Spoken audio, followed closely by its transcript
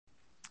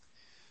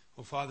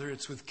Well, Father,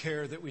 it's with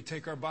care that we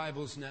take our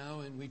Bibles now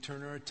and we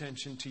turn our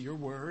attention to your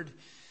word.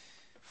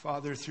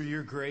 Father, through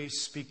your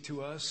grace, speak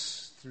to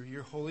us. Through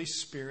your Holy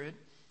Spirit,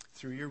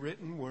 through your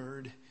written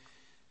word,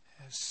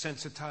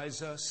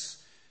 sensitize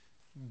us.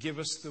 Give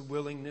us the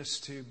willingness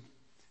to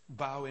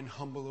bow in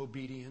humble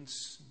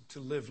obedience, to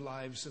live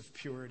lives of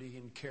purity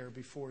and care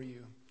before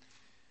you.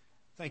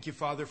 Thank you,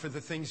 Father, for the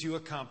things you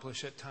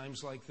accomplish at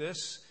times like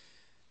this.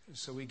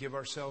 So we give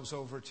ourselves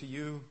over to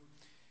you,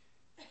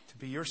 to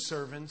be your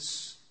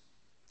servants,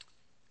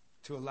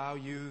 to allow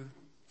you,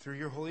 through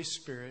your Holy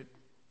Spirit,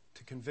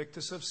 to convict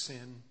us of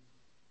sin,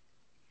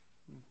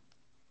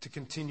 to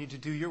continue to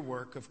do your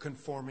work of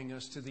conforming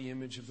us to the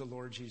image of the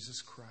Lord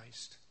Jesus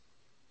Christ.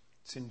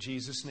 It's in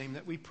Jesus' name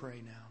that we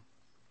pray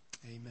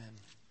now. Amen.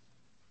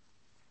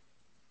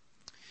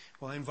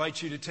 Well, I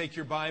invite you to take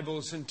your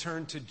Bibles and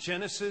turn to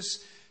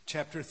Genesis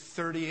chapter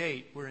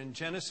 38. We're in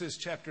Genesis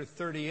chapter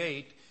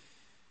 38.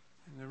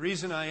 And the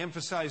reason I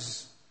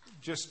emphasize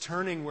just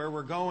turning where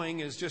we're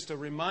going is just a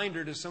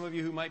reminder to some of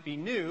you who might be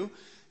new,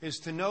 is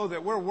to know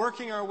that we're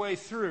working our way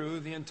through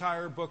the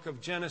entire book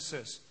of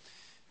Genesis.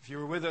 If you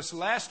were with us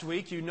last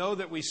week, you know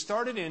that we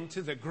started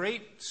into the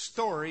great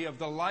story of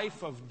the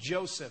life of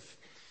Joseph.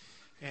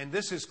 And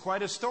this is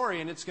quite a story,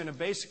 and it's going to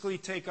basically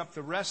take up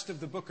the rest of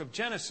the book of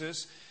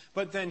Genesis.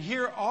 But then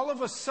here, all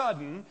of a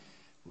sudden,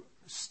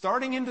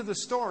 starting into the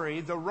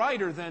story, the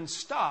writer then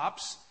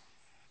stops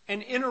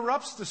and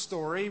interrupts the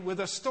story with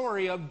a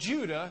story of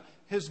Judah,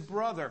 his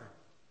brother.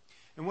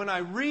 And when I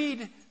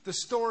read the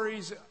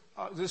stories,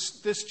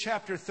 this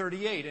chapter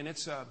 38, and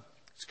it's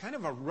kind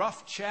of a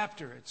rough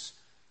chapter. It's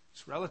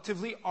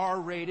relatively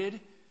R-rated.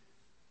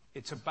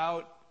 It's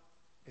about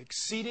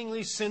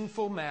exceedingly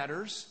sinful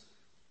matters.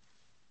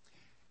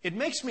 It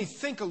makes me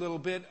think a little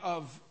bit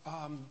of,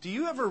 do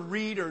you ever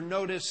read or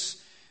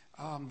notice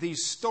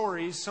these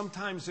stories?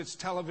 Sometimes it's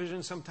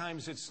television,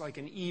 sometimes it's like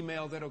an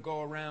email that'll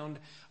go around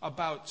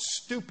about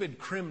stupid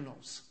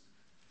criminals.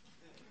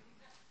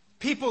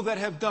 People that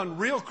have done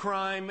real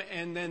crime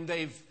and then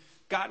they've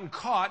gotten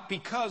caught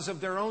because of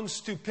their own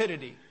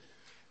stupidity.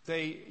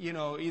 They,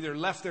 either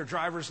left their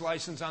driver's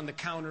license on the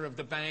counter of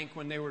the bank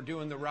when they were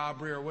doing the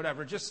robbery or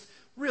whatever. Just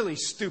really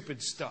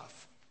stupid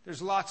stuff.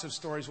 There's lots of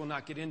stories. We'll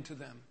not get into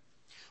them.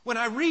 When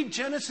I read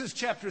Genesis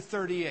chapter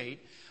 38,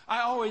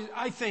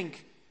 I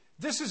think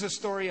this is a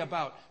story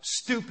about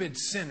stupid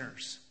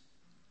sinners.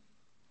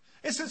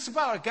 It's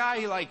about a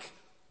guy like,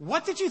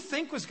 what did you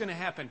think was going to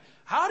happen?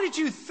 How did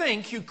you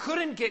think you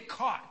couldn't get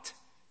caught?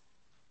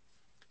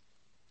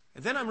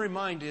 And then I'm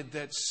reminded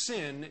that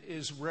sin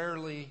is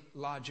rarely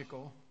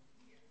logical.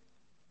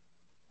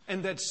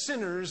 And that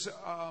sinners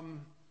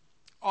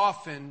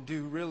often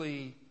do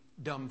really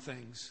dumb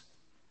things,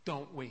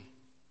 don't we?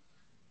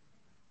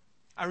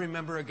 I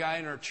remember a guy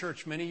in our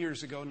church many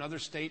years ago, another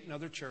state,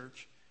 another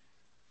church.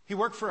 He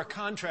worked for a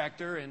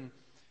contractor, and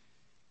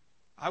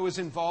I was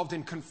involved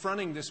in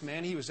confronting this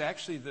man. He was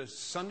actually the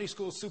Sunday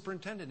school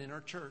superintendent in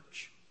our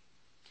church.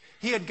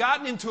 He had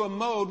gotten into a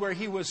mode where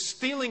he was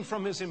stealing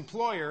from his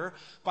employer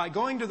by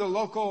going to the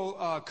local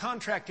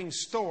contracting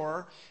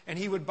store, and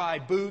he would buy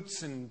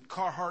boots and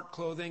Carhartt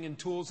clothing and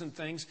tools and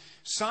things,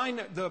 sign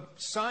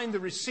the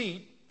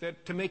receipt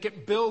to make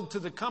it billed to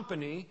the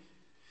company.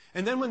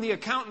 And then when the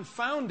accountant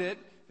found it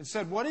and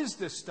said, "What is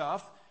this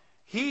stuff?"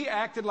 he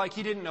acted like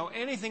he didn't know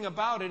anything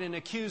about it and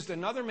accused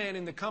another man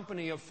in the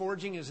company of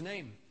forging his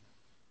name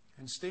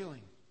and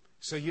stealing.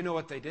 So you know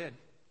what they did?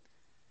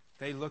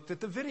 They looked at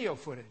the video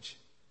footage.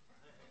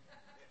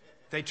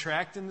 They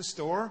tracked in the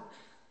store.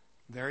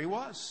 There he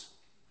was.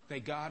 They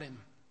got him.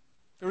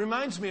 It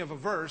reminds me of a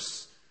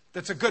verse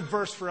that's a good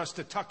verse for us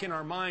to tuck in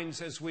our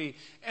minds as we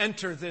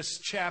enter this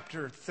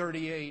chapter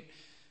 38,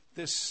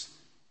 this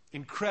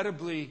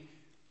incredibly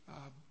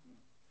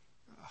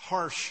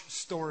harsh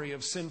story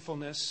of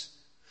sinfulness,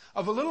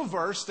 of a little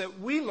verse that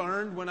we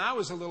learned when I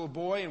was a little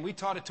boy, and we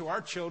taught it to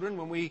our children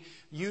when we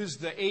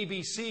used the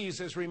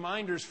ABCs as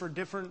reminders for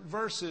different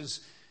verses.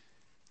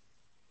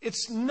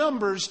 It's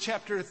Numbers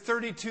chapter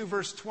 32,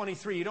 verse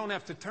 23. You don't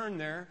have to turn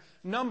there.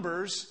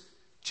 Numbers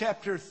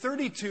chapter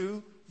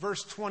 32,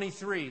 verse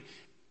 23.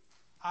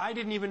 I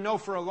didn't even know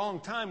for a long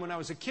time when I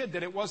was a kid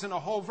that it wasn't a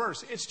whole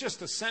verse. It's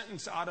just a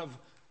sentence out of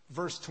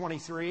verse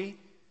 23.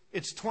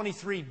 It's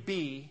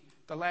 23b,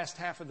 the last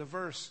half of the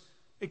verse.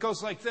 It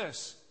goes like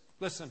this.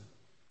 Listen.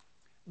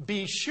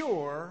 Be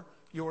sure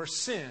your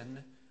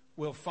sin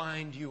will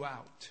find you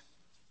out.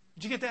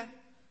 Did you get that?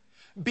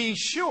 Be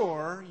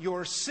sure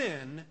your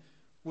sin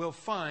will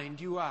find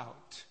you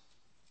out.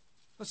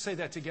 Let's say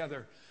that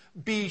together.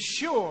 Be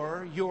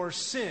sure your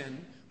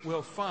sin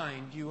will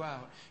find you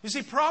out. You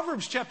see,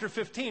 Proverbs chapter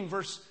 15,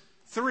 verse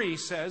 3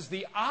 says,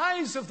 the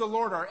eyes of the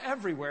Lord are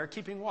everywhere,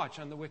 keeping watch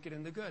on the wicked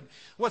and the good.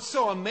 What's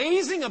so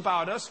amazing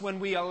about us when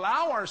we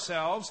allow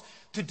ourselves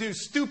to do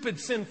stupid,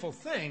 sinful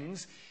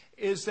things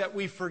is that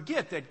we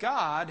forget that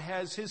God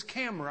has his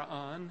camera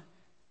on,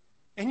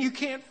 and you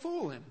can't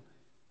fool him.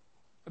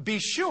 Be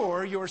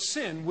sure your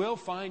sin will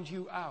find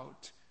you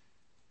out.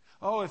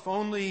 Oh, if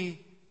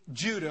only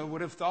Judah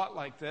would have thought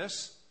like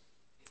this.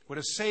 would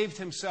have saved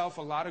himself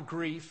a lot of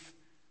grief,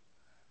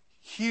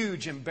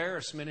 huge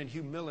embarrassment and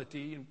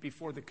humility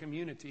before the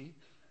community.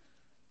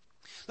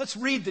 Let's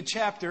read the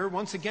chapter.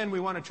 Once again, we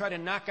want to try to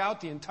knock out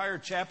the entire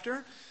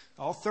chapter,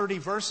 all 30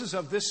 verses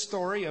of this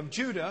story of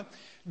Judah.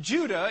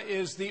 Judah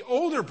is the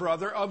older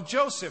brother of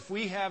Joseph.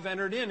 We have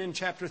entered in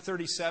chapter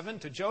 37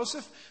 to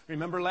Joseph.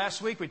 Remember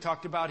last week we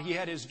talked about he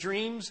had his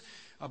dreams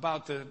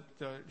about the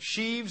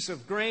sheaves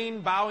of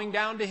grain bowing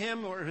down to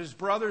him, or his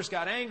brothers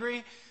got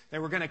angry. They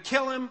were going to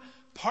kill him.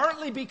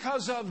 Partly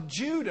because of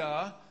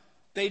Judah,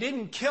 they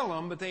didn't kill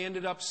him, but they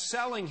ended up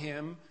selling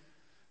him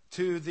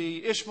to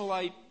the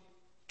Ishmaelite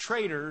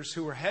traders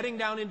who were heading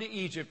down into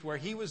Egypt, where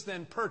he was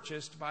then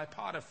purchased by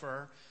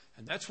Potiphar.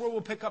 And that's where we'll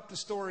pick up the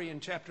story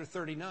in chapter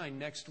 39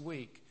 next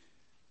week.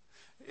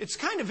 It's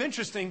kind of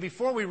interesting,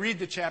 before we read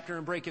the chapter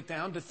and break it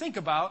down, to think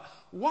about,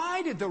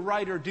 why did the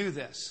writer do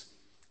this?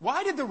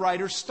 Why did the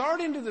writer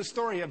start into the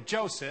story of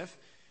Joseph?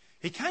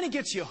 He kind of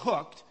gets you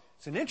hooked.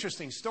 It's an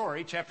interesting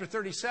story, chapter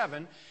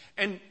 37.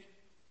 And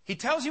he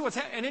tells you what's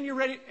happening, and then you're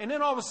ready. And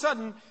then all of a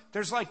sudden,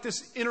 there's like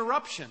this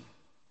interruption.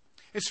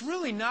 It's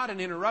really not an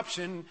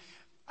interruption.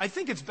 I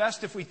think it's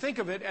best if we think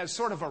of it as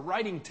sort of a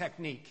writing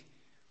technique.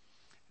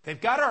 They've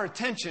got our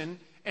attention,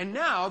 and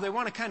now they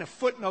want to kind of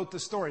footnote the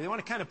story. They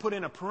want to kind of put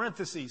in a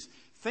parenthesis.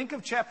 Think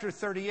of chapter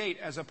 38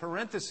 as a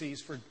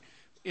parenthesis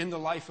in the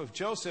life of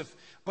Joseph,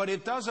 but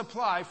it does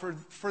apply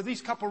for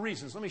these couple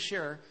reasons. Let me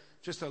share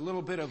just a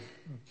little bit of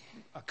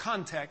a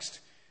context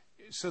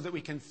so that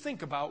we can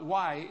think about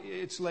why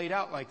it's laid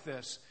out like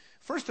this.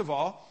 First of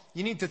all,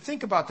 you need to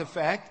think about the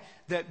fact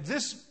that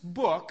this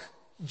book,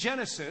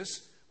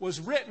 Genesis, was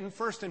written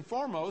first and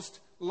foremost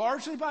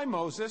largely by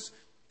Moses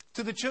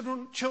to the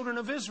children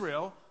of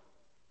Israel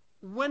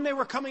when they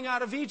were coming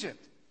out of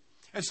Egypt.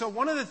 And so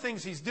one of the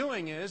things he's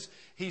doing is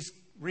he's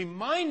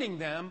reminding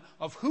them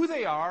of who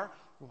they are,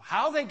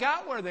 how they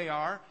got where they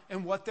are,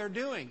 and what they're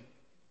doing.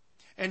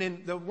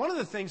 And one of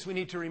the things we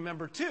need to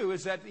remember too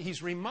is that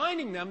he's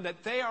reminding them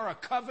that they are a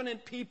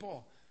covenant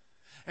people.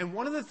 And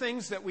one of the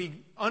things that we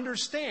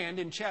understand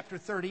in chapter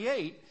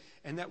 38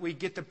 and that we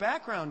get the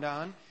background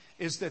on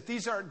is that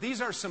these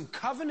are some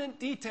covenant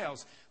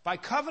details. By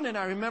covenant,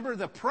 I remember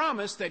the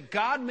promise that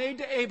God made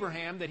to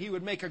Abraham that he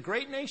would make a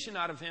great nation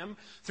out of him,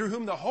 through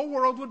whom the whole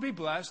world would be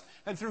blessed,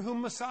 and through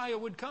whom Messiah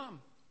would come.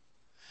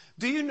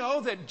 Do you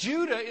know that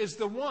Judah is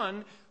the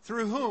one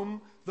through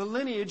whom the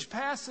lineage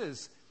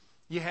passes?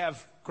 You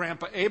have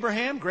Grandpa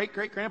Abraham,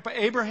 great-great-grandpa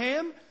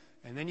Abraham,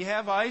 and then you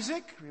have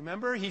Isaac.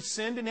 Remember, he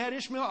sinned and had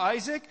Ishmael,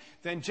 Isaac,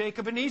 then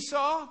Jacob and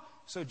Esau.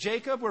 So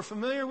Jacob, we're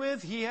familiar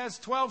with, he has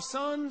 12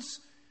 sons.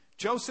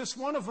 Joseph's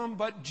one of them,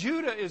 but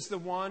Judah is the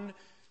one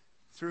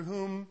through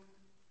whom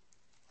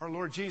our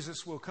Lord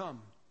Jesus will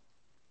come.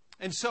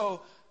 And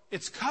so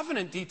it's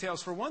covenant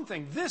details for one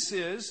thing. This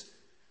is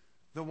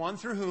the one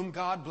through whom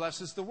God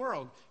blesses the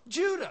world.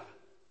 Judah,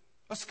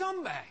 a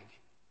scumbag.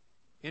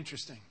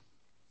 Interesting.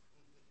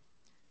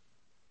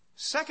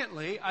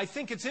 Secondly, I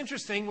think it's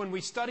interesting when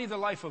we study the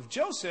life of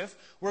Joseph,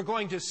 we're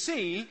going to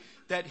see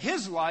that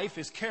his life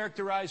is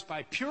characterized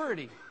by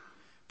purity,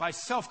 by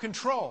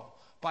self-control,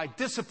 by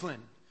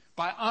discipline,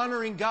 by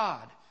honoring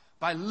God,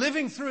 by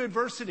living through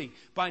adversity,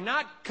 by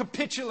not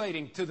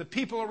capitulating to the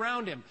people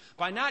around him,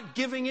 by not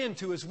giving in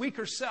to his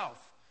weaker self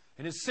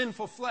and his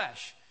sinful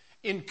flesh.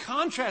 In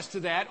contrast to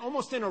that,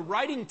 almost in a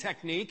writing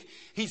technique,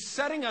 he's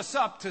setting us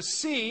up to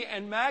see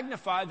and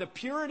magnify the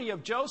purity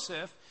of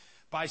Joseph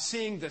by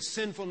seeing the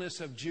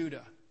sinfulness of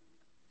Judah.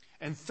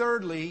 And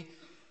thirdly,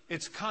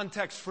 it's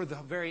context for the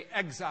very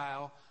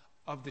exile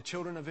of the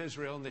children of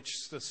Israel and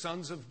the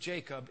sons of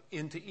Jacob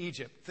into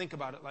Egypt. Think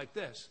about it like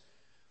this.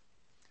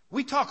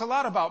 We talk a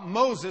lot about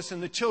Moses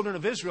and the children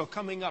of Israel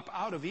coming up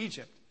out of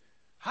Egypt.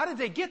 How did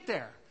they get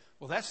there?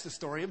 Well, that's the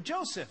story of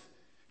Joseph.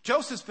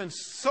 Joseph's been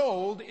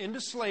sold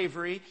into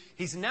slavery.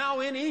 He's now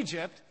in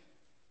Egypt.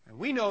 And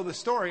we know the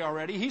story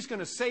already. He's going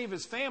to save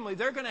his family.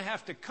 They're going to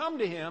have to come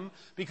to him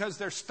because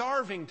they're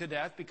starving to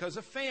death because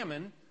of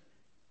famine.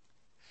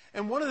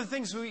 And one of the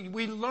things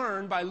we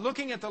learn by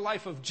looking at the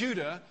life of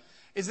Judah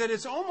is that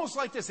it's almost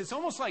like this. It's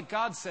almost like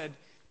God said,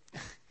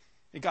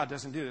 God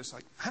doesn't do this.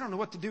 Like, I don't know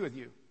what to do with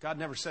you. God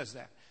never says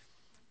that.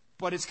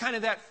 But it's kind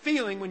of that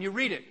feeling when you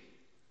read it.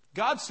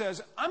 God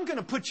says, I'm going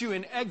to put you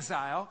in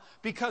exile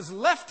because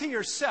left to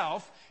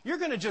yourself, you're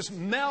going to just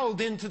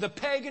meld into the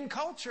pagan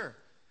culture.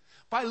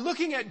 By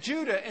looking at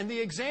Judah and the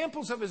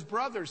examples of his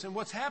brothers and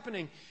what's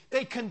happening,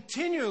 they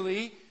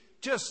continually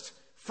just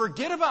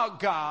forget about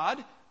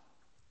God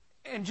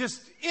and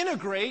just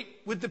integrate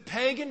with the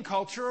pagan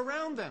culture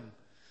around them.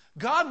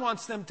 God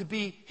wants them to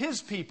be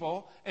his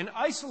people, an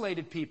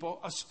isolated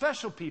people, a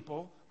special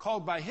people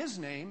called by his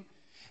name.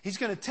 He's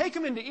going to take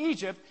them into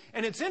Egypt.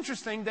 And it's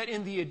interesting that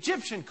in the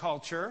Egyptian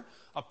culture,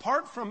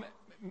 apart from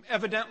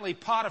evidently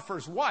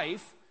Potiphar's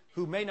wife,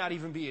 who may not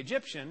even be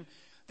Egyptian,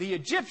 the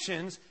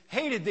Egyptians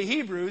hated the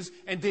Hebrews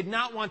and did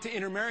not want to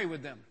intermarry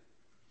with them.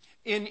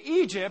 In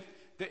Egypt,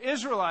 the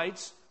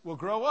Israelites will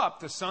grow up.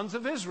 The sons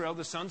of Israel,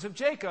 the sons of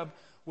Jacob,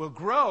 will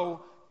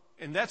grow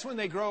And that's when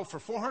they grow for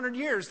 400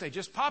 years. They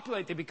just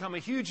populate. They become a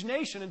huge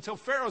nation until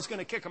Pharaoh's going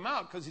to kick them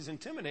out because he's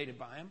intimidated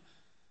by them.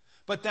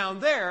 But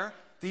down there,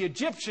 the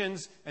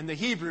Egyptians and the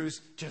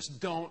Hebrews just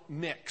don't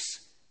mix.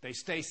 They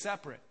stay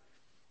separate.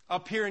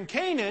 Up here in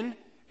Canaan,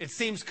 it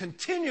seems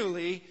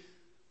continually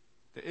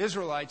the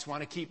Israelites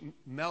want to keep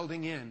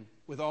melding in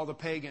with all the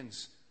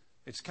pagans.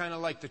 It's kind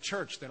of like the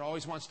church that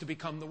always wants to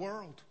become the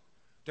world.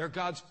 They're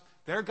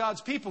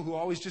God's people who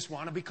always just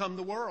want to become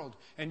the world.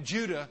 And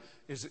Judah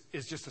is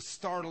just a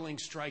startling,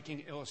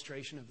 striking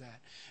illustration of that.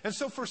 And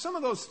so for some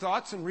of those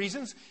thoughts and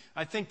reasons,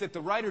 I think that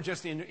the writer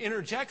just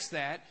interjects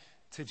that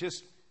to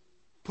just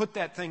put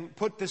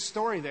this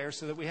story there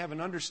so that we have an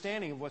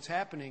understanding of what's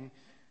happening,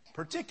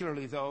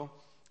 particularly, though,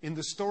 in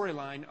the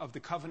storyline of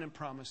the covenant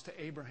promise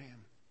to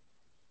Abraham.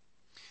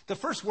 The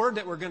first word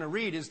that we're going to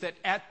read is that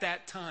at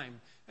that time.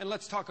 And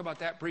let's talk about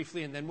that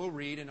briefly, and then we'll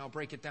read, and I'll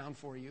break it down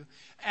for you.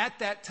 At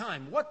that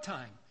time. What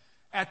time?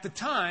 At the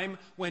time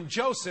when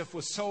Joseph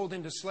was sold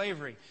into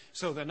slavery.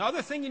 So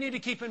another thing you need to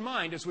keep in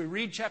mind as we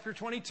read chapter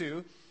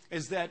 22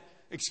 is that,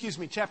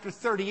 chapter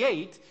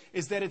 38,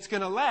 is that it's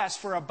going to last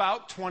for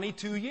about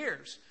 22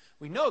 years.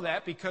 We know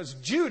that because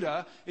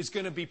Judah is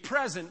going to be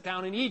present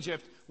down in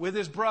Egypt with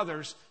his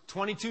brothers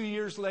 22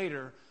 years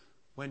later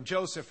when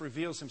Joseph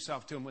reveals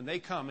himself to them, when they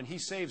come, and he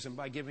saves them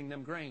by giving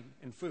them grain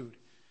and food.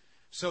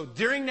 So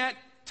during that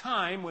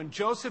time when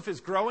Joseph is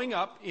growing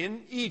up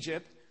in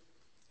Egypt,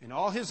 in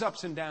all his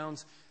ups and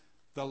downs,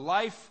 the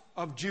life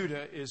of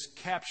Judah is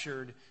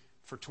captured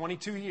for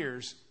 22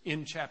 years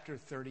in chapter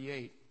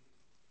 38.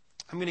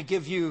 I'm going to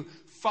give you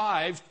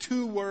 5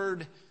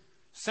 two-word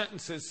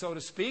sentences, so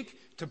to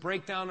speak, to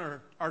break down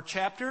our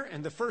chapter.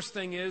 And the first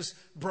thing is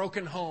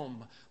broken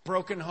home.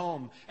 Broken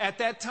home. At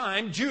that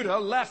time, Judah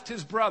left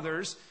his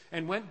brothers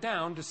and went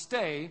down to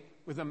stay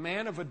with a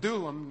man of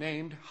Adullam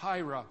named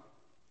Hira.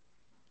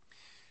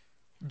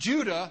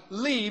 Judah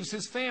leaves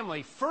his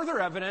family. Further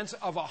evidence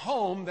of a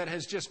home that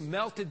has just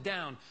melted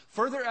down.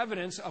 Further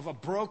evidence of a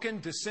broken,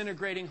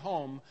 disintegrating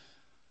home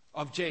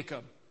of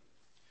Jacob.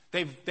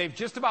 They've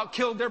just about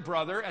killed their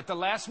brother. At the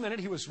last minute,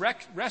 he was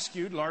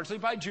rescued, largely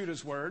by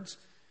Judah's words.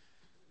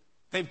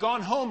 They've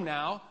gone home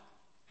now.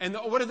 And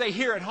what do they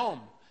hear at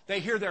home? They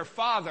hear their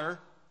father,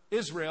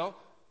 Israel,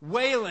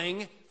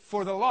 wailing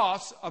for the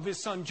loss of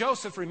his son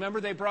Joseph. Remember,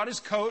 they brought his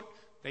coat.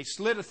 They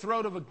slit the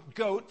throat of a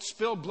goat,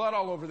 spilled blood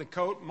all over the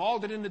coat,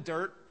 mauled it in the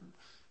dirt,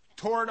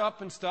 tore it up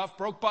and stuff,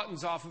 broke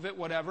buttons off of it,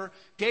 whatever,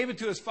 gave it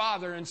to his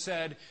father and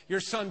said, your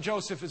son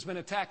Joseph has been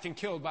attacked and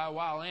killed by a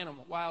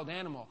wild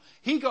animal.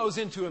 He goes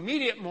into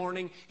immediate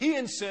mourning. He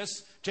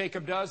insists,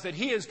 Jacob does, that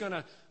he is going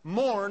to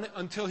mourn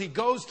until he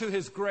goes to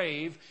his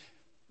grave.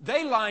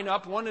 They line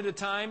up one at a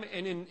time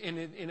and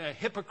in a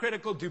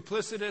hypocritical,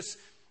 duplicitous,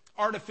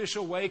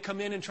 artificial way come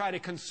in and try to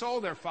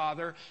console their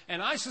father.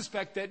 And I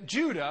suspect that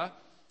Judah,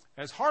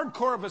 as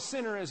hardcore of a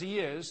sinner as he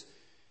is,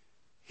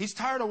 he's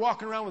tired of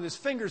walking around with his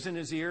fingers in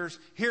his ears,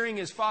 hearing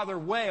his father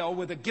wail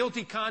with a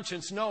guilty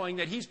conscience, knowing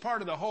that he's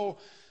part of the whole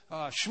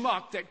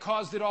schmuck that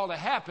caused it all to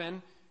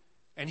happen,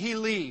 and he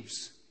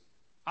leaves.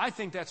 I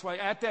think that's why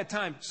at that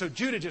time, so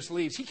Judah just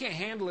leaves. He can't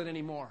handle it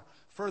anymore.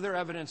 Further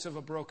evidence of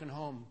a broken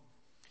home.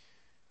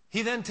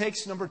 He then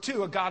takes, number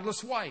 2, a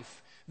godless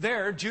wife.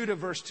 There, Judah,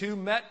 verse 2,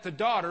 met the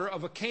daughter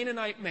of a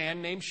Canaanite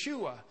man named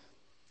Shua.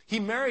 He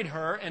married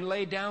her and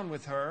lay down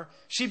with her.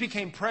 She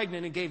became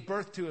pregnant and gave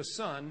birth to a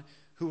son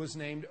who was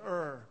named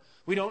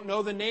We don't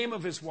know the name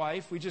of his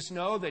wife. We just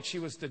know that she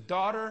was the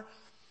daughter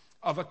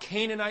of a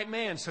Canaanite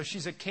man. So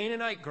she's a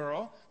Canaanite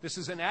girl. This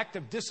is an act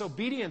of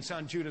disobedience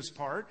on Judah's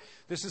part.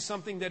 This is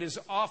something that is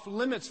off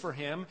limits for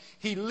him.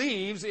 He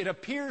leaves. It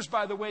appears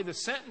by the way the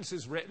sentence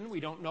is written,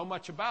 we don't know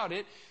much about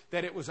it,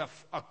 that it was a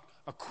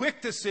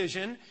quick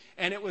decision,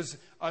 and it was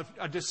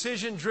a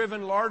decision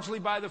driven largely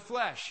by the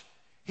flesh.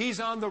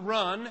 He's on the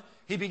run.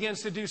 He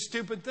begins to do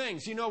stupid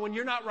things. You know, when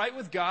you're not right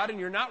with God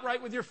and you're not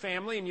right with your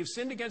family and you've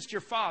sinned against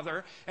your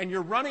father and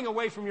you're running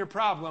away from your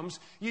problems,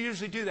 you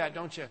usually do that,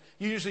 don't you?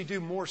 You usually do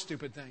more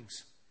stupid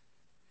things.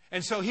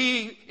 And so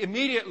he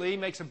immediately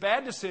makes a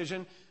bad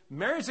decision,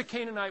 marries a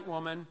Canaanite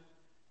woman,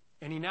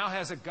 and he now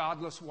has a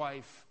godless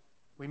wife.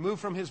 We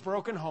move from his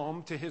broken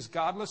home to his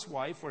godless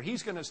wife, where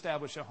he's going to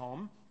establish a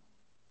home.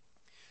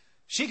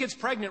 She gets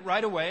pregnant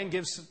right away and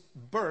gives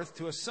birth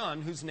to a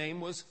son whose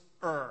name was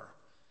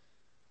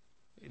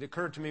It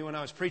occurred to me when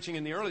I was preaching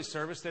in the early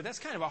service that that's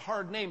kind of a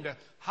hard name to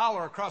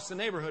holler across the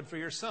neighborhood for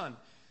your son.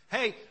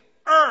 Hey,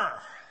 I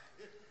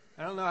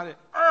don't know how to,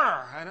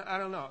 I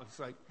don't know. It's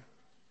like,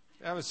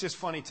 that was just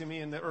funny to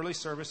me in the early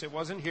service. It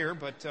wasn't here,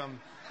 but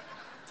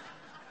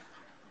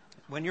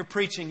when you're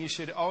preaching, you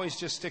should always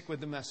just stick with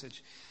the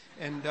message.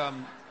 And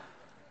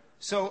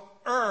so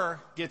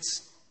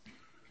gets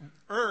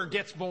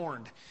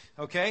born.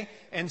 Okay?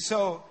 And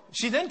so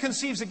she then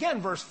conceives again,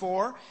 verse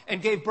 4,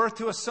 and gave birth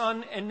to a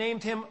son and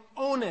named him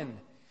Onan.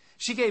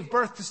 She gave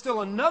birth to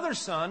still another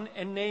son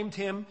and named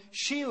him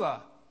Shelah.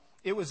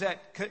 It was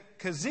at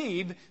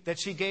Kezib that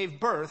she gave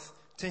birth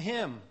to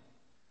him.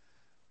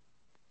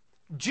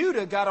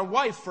 Judah got a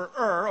wife for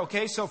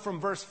okay? So from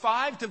verse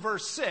 5 to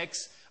verse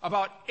 6,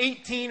 About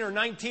 18 or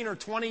 19 or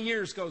 20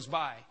 years goes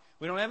by.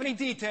 We don't have any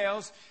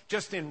details.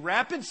 Just in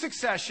rapid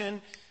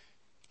succession,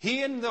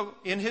 he and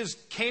his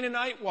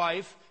Canaanite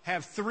wife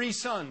have 3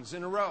 sons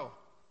in a row.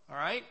 All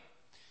right?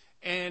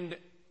 And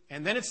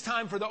then it's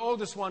time for the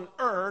oldest one,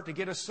 to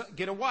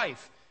get a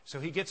wife. So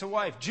he gets a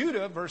wife.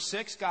 Judah, verse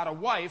 6, got a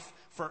wife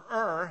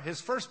for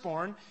his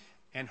firstborn,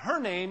 and her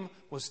name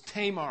was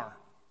Tamar.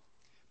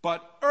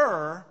 But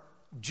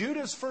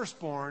Judah's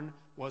firstborn,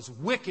 was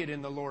wicked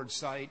in the Lord's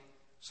sight,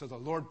 so the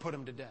Lord put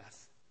him to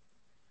death.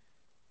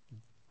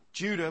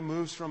 Judah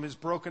moves from his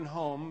broken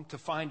home to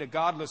find a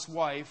godless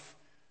wife,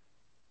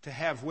 to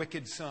have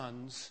wicked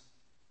sons,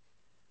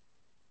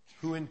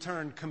 who in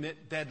turn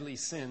commit deadly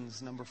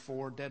sins. Number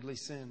 4, deadly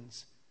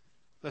sins.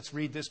 Let's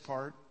read this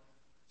part.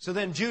 So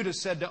then Judah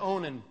said to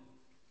Onan,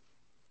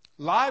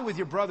 lie with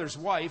your brother's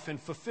wife and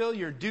fulfill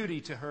your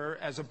duty to her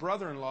as a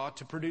brother-in-law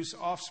to produce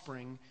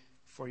offspring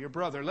for your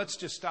brother. Let's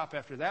just stop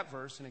after that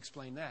verse and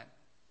explain that.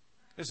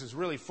 This is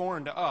really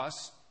foreign to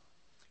us.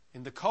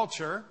 In the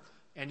culture,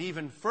 and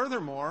even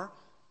furthermore,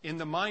 in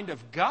the mind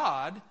of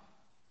God,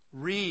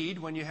 read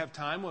when you have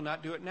time, we'll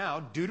not do it now,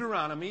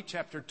 Deuteronomy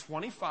chapter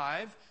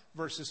 25,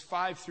 verses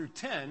 5 through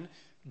 10.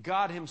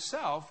 God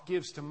himself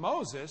gives to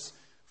Moses,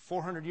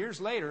 400 years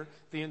later,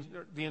 the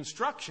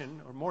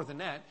instruction, or more than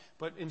that,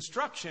 but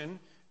instruction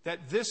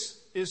that this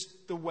is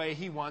the way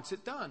he wants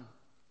it done.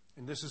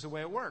 And this is the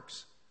way it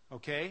works.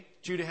 Okay?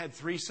 Judah had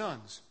 3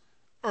 sons.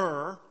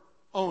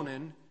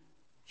 Onan,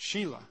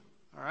 Shelah.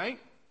 All right?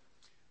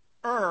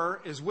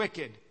 Is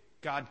wicked.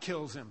 God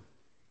kills him.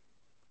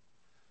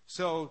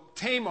 So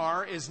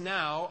Tamar is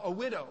now a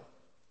widow.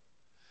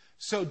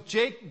 So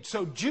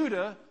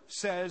Judah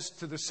says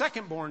to the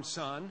second-born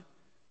son,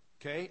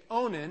 okay,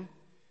 Onan,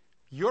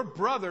 your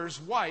brother's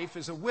wife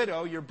is a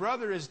widow. Your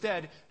brother is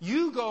dead.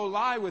 You go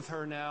lie with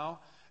her now,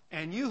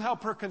 and you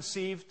help her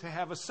conceive to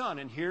have a son.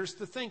 And here's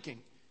the thinking.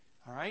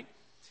 All right?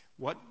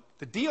 What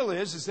the deal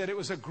is that it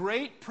was a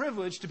great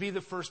privilege to be the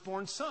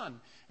firstborn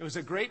son. It was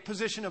a great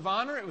position of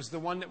honor. It was the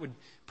one that would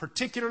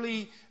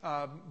particularly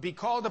be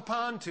called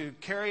upon to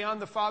carry on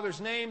the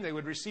father's name. They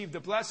would receive the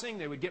blessing.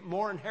 They would get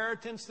more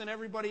inheritance than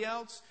everybody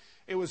else.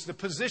 It was the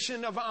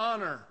position of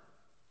honor.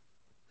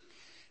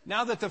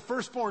 Now that the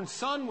firstborn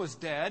son was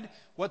dead,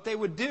 what they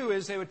would do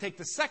is they would take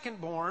the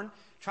secondborn,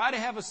 try to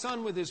have a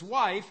son with his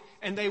wife,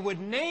 and they would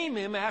name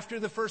him after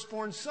the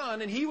firstborn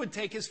son, and he would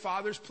take his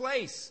father's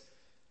place.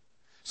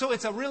 So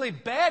it's a really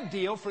bad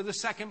deal for the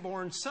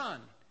second-born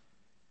son.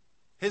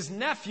 His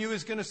nephew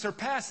is going to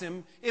surpass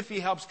him if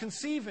he helps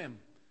conceive him.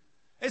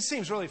 It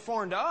seems really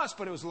foreign to us,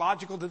 but it was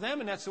logical to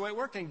them, and that's the way it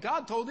worked. And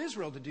God told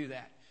Israel to do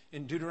that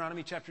in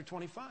Deuteronomy chapter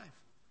 25.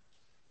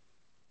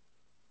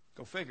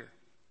 Go figure.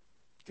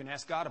 You can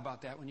ask God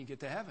about that when you get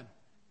to heaven.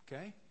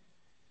 Okay?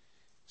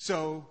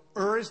 So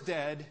is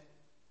dead.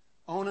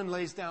 Onan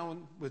lays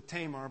down with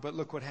Tamar, but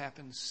look what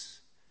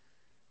happens.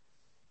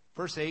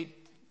 Verse 8.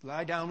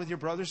 Lie down with your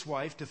brother's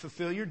wife to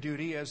fulfill your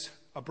duty as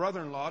a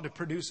brother-in-law to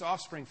produce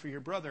offspring for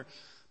your brother.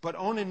 But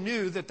Onan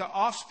knew that the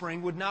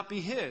offspring would not be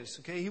his.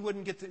 Okay, he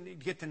wouldn't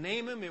get to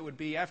name him. It would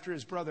be after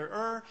his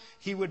brother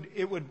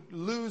It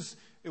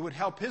would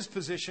help his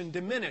position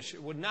diminish.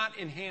 It would not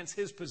enhance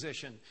his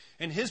position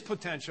and his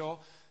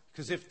potential.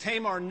 Because if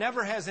Tamar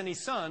never has any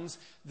sons,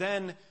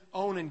 then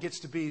Onan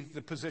gets to be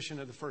the position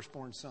of the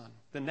firstborn son,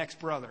 the next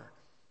brother.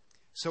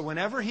 So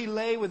whenever he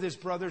lay with his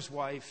brother's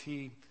wife,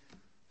 he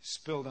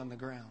spilled on the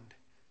ground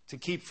to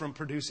keep from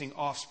producing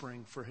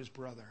offspring for his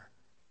brother.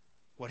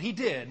 What he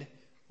did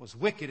was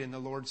wicked in the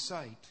Lord's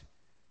sight,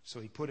 so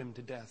he put him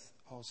to death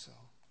also.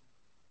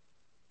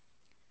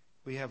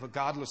 We have a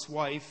godless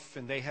wife,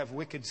 and they have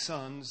wicked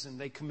sons, and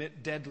they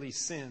commit deadly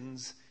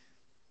sins.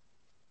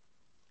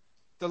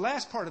 The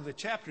last part of the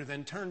chapter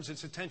then turns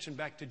its attention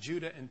back to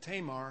Judah and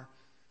Tamar,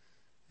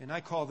 and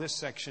I call this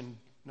section,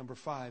 number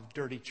 5,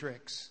 dirty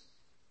tricks.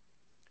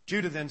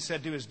 Judah then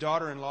said to his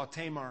daughter-in-law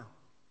Tamar,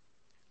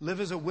 live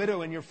as a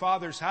widow in your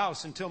father's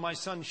house until my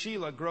son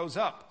Shelah grows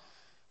up.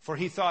 For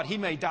he thought he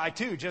may die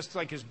too, just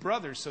like his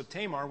brothers. So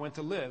Tamar went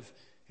to live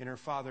in her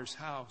father's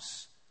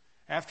house.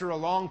 After a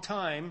long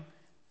time,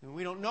 and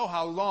we don't know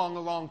how long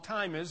a long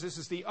time is. This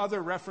is the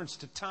other reference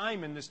to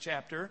time in this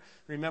chapter.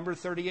 Remember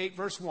 38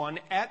 verse 1.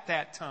 At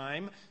that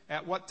time,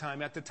 at what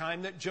time? At the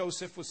time that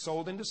Joseph was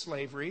sold into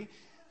slavery.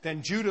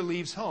 Then Judah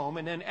leaves home.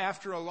 And then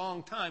after a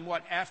long time,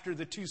 after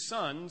the 2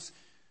 sons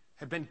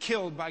had been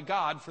killed by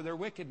God for their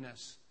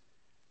wickedness.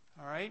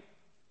 All right?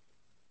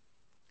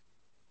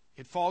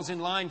 It falls in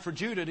line for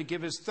Judah to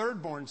give his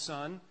third-born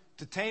son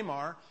to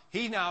Tamar.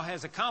 He now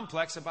has a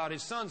complex about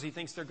his sons. He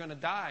thinks they're going to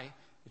die.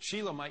 But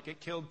Shelah might get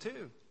killed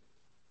too.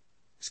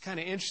 It's kind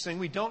of interesting.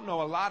 We don't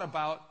know a lot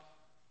about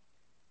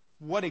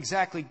what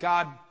exactly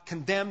God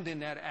condemned in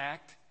that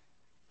act.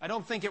 I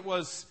don't think it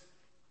was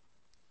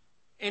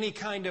any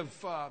kind of...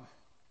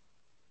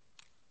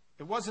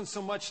 it wasn't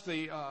so much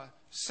the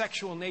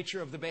sexual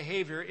nature of the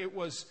behavior. It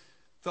was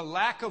the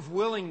lack of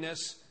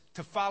willingness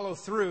to follow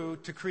through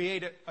to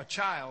create a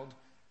child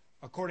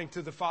according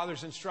to the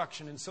father's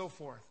instruction and so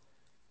forth.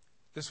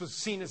 This was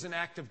seen as an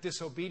act of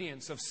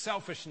disobedience, of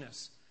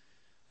selfishness,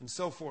 and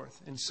so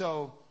forth. And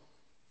so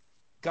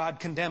God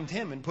condemned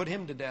him and put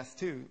him to death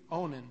too,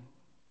 Onan.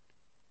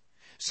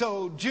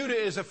 So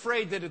Judah is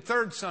afraid that a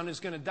third son is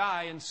going to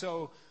die, and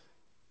so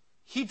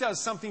he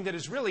does something that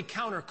is really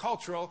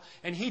countercultural,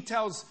 and he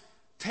tells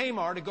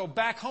Tamar to go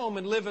back home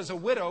and live as a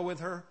widow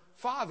with her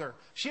father.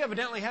 She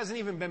evidently hasn't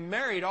even been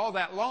married all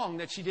that long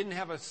that she didn't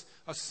have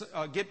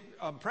get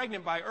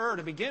pregnant by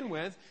to begin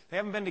with. They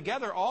haven't been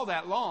together all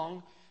that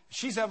long.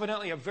 She's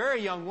evidently a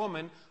very young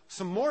woman.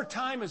 Some more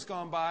time has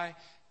gone by,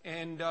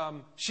 and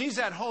she's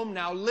at home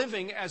now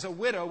living as a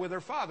widow with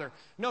her father.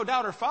 No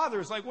doubt her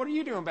father is like, what are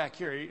you doing back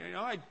here?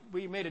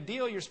 We made a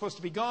deal. You're supposed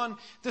to be gone.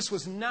 This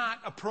was not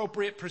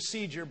appropriate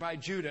procedure by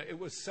Judah. It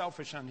was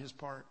selfish on his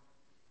part.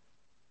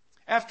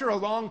 After a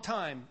long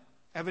time,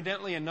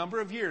 evidently a number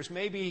of years,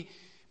 maybe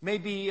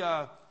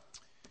I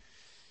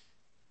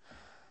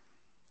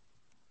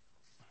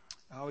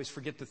always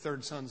forget the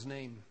third son's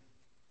name.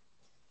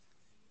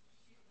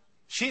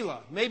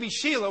 Sheila. Maybe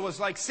Sheila was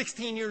like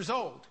 16 years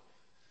old.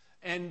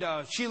 And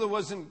Sheila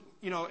wasn't,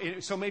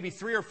 so maybe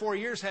 3 or 4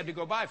 years had to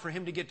go by for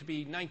him to get to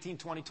be 19,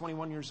 20,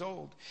 21 years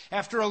old.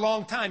 After a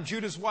long time,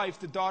 Judah's wife,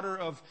 the daughter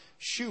of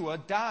Shua,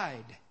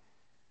 died.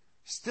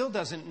 Still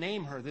doesn't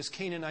name her, this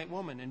Canaanite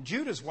woman. And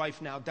Judah's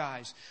wife now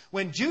dies.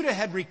 When Judah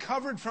had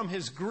recovered from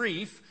his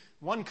grief,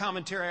 one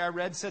commentary I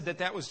read said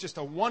that was just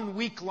a 1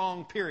 week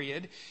long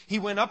period. He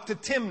went up to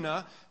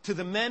Timnah to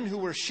the men who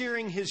were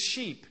shearing his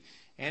sheep.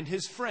 And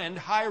his friend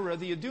Hira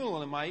the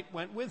Adulamite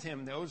went with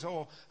him. Those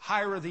old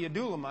Hira the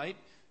Adulamite,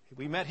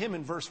 we met him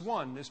in verse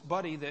 1, this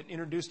buddy that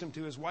introduced him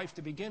to his wife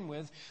to begin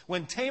with.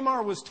 When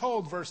Tamar was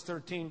told, verse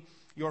 13,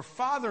 your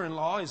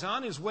father-in-law is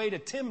on his way to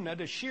Timnah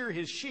to shear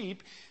his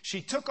sheep,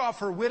 she took off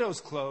her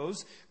widow's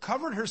clothes,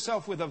 covered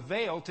herself with a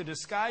veil to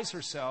disguise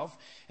herself,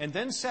 and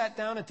then sat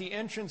down at the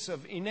entrance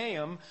of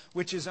Enaim,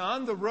 which is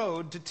on the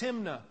road to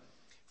Timnah.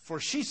 For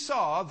she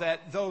saw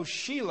that though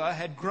Sheila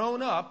had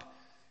grown up,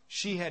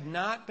 she had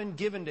not been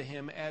given to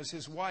him as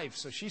his wife.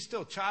 So she's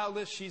still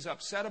childless. She's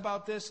upset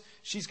about this.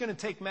 She's going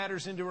to take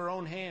matters into her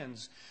own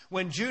hands.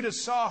 When Judah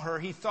saw her,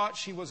 he thought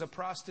she was a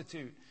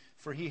prostitute,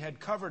 for she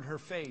had covered her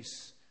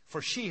face.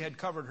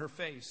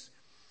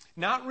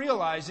 Not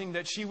realizing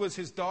that she was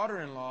his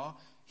daughter-in-law,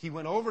 he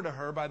went over to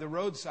her by the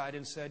roadside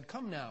and said,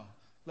 come now,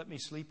 let me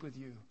sleep with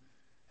you.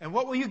 And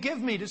what will you give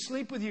me to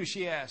sleep with you,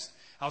 she asked.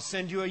 I'll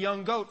send you a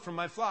young goat from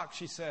my flock,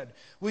 she said.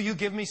 Will you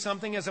give me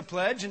something as a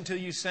pledge until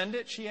you send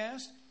it, she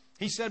asked.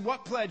 He said,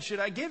 what pledge should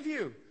I give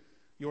you?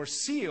 Your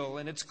seal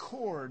and its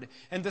cord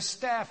and the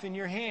staff in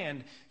your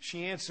hand,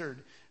 she answered.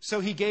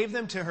 So he gave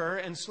them to her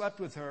and slept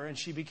with her, and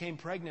she became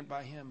pregnant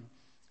by him.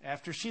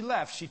 After she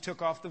left, she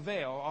took off her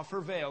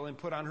veil, and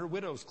put on her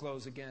widow's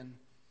clothes again.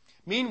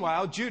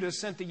 Meanwhile, Judah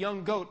sent the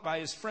young goat by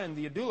his friend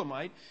the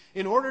Adulamite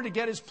in order to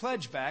get his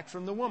pledge back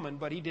from the woman,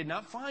 but he did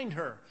not find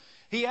her.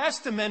 He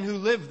asked the men who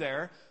lived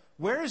there,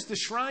 where is the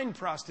shrine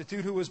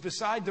prostitute who was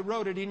beside the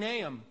road at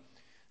Enaim?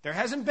 There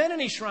hasn't been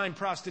any shrine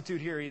prostitute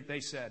here,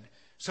 they said.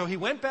 So he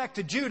went back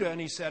to Judah and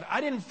he said,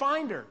 I didn't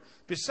find her.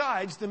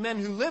 Besides, the men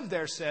who lived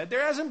there said,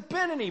 there hasn't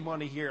been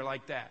anybody here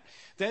like that.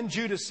 Then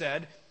Judah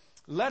said,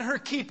 let her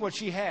keep what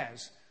she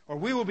has, or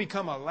we will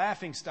become a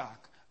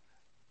laughingstock.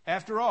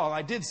 After all,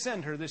 I did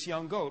send her this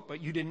young goat,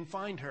 but you didn't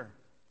find her.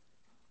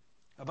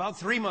 About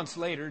 3 months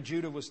later,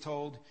 Judah was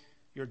told,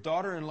 your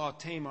daughter-in-law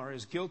Tamar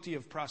is guilty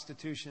of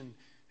prostitution,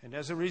 and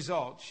as a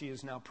result, she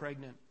is now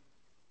pregnant.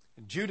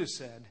 And Judah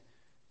said,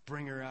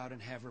 bring her out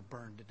and have her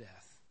burned to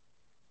death.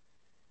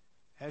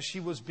 As she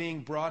was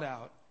being brought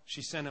out,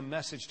 she sent a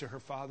message to her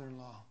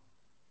father-in-law.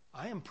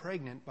 I am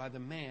pregnant by the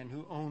man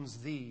who owns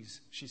these,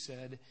 she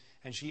said.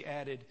 And she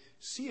added,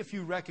 see if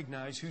you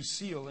recognize whose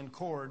seal and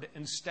cord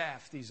and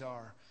staff these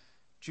are.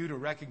 Judah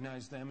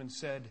recognized them and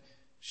said,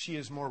 she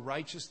is more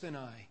righteous than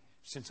I,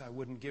 since I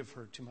wouldn't give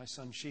her to my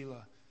son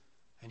Sheila.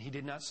 And he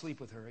did not sleep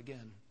with her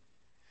again.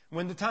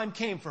 When the time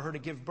came for her to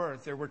give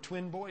birth, there were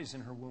twin boys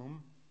in her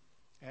womb.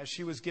 As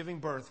she was giving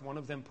birth, one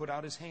of them put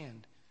out his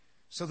hand.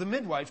 So the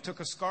midwife took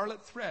a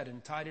scarlet thread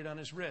and tied it on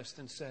his wrist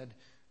and said,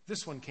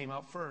 this one came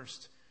out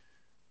first.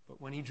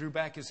 But when he drew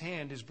back his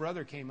hand, his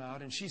brother came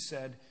out, and she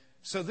said,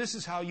 so this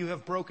is how you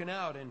have broken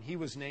out. And he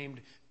was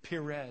named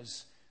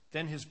Perez.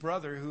 Then his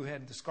brother, who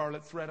had the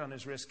scarlet thread on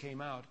his wrist,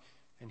 came out,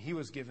 and he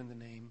was given the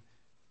name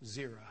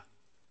Zerah.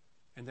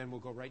 And then we'll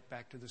go right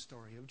back to the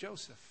story of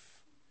Joseph.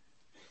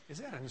 Is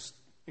that an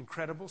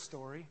incredible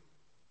story?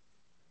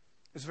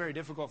 It's very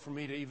difficult for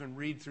me to even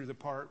read through the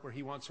part where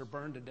he wants her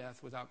burned to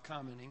death without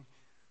commenting.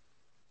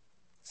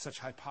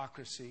 Such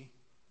hypocrisy.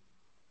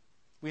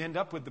 We end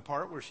up with the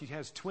part where she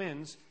has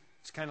twins.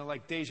 It's kind of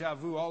like deja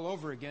vu all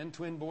over again.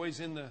 Twin boys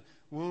in the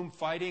womb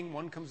fighting.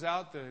 One comes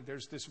out.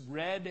 There's this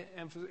red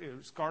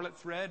scarlet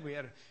thread.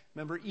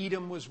 Remember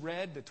Edom was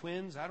red, the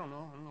twins. I don't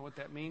know what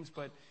that means.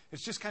 But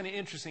it's just kind of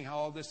interesting how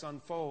all this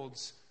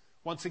unfolds.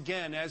 Once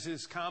again, as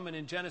is common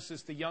in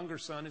Genesis, the younger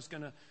son is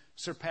going to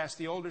surpass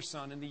the older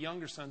son, and the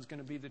younger son is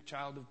going to be the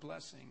child of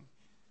blessing.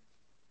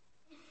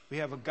 We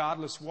have a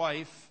godless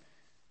wife.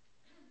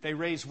 They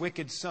raise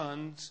wicked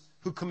sons.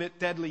 who commit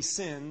deadly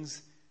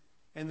sins,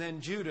 and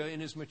then Judah in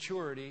his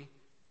maturity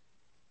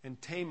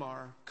and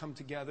Tamar come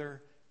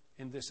together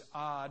in this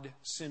odd,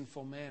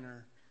 sinful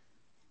manner.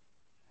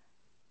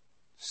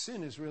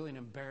 Sin is really an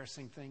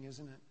embarrassing thing,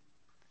 isn't it?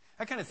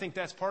 I kind of think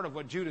that's part of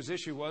what Judah's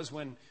issue was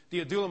when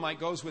the Adullamite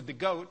goes with the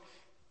goat.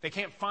 They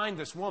can't find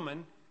this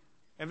woman.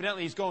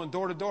 Evidently, he's going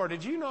door to door.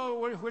 Did you know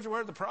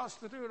where the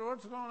prostitute?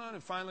 What's going on?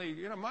 And finally,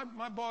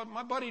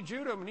 my buddy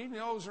Judah, when he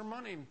owes her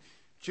money. And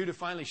Judah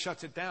finally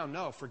shuts it down.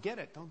 No, forget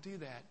it. Don't do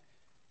that.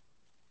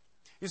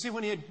 You see,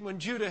 when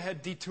Judah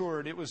had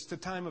detoured, it was the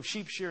time of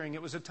sheep shearing.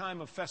 It was a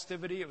time of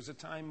festivity. It was a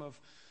time of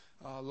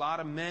a lot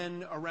of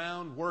men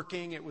around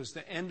working. It was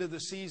the end of the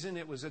season.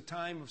 It was a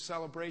time of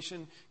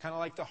celebration, kind of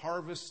like the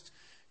harvest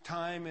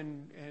time.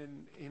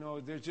 And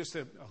there's just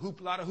a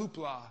lot of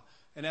hoopla.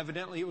 And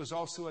evidently it was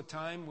also a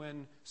time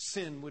when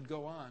sin would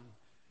go on.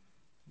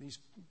 These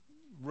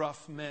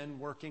rough men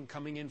working,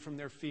 coming in from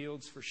their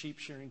fields for sheep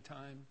shearing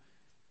time.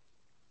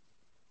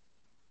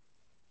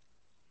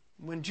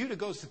 When Judah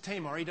goes to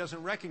Tamar, he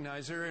doesn't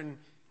recognize her, and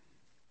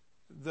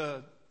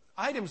the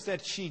items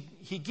that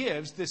he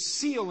gives, this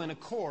seal and a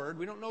cord,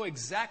 we don't know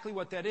exactly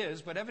what that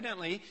is, but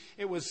evidently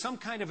it was some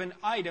kind of an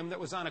item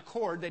that was on a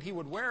cord that he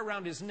would wear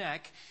around his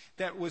neck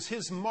that was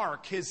his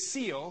mark, his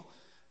seal,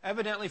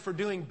 evidently for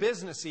doing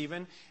business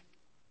even.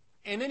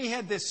 And then he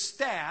had this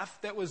staff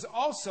that was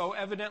also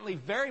evidently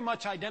very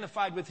much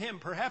identified with him.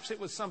 Perhaps it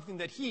was something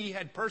that he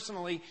had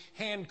personally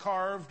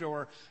hand-carved,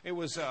 or it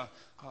was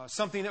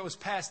something that was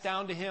passed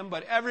down to him.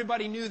 But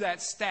everybody knew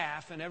that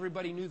staff, and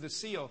everybody knew the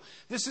seal.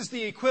 This is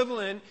the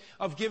equivalent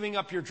of giving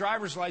up your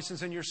driver's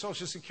license and your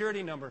Social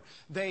Security number.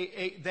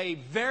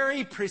 They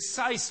very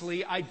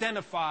precisely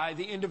identify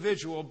the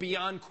individual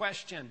beyond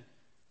question.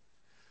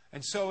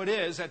 And so it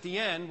is at the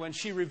end when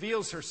she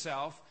reveals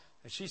herself,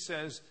 that she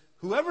says,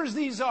 whoever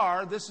these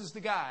are, this is the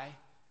guy.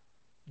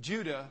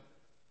 Judah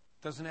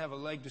doesn't have a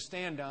leg to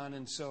stand on,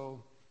 and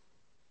so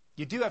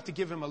you do have to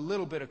give him a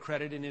little bit of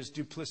credit in his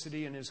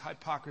duplicity and his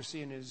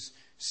hypocrisy and his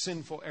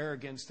sinful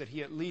arrogance, that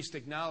he at least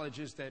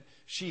acknowledges that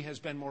she has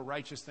been more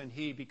righteous than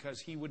he because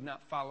he would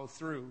not follow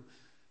through.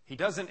 He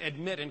doesn't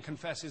admit and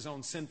confess his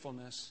own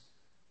sinfulness.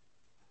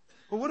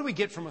 Well, what do we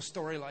get from a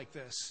story like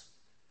this?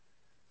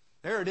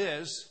 There it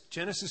is,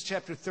 Genesis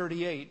chapter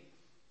 38.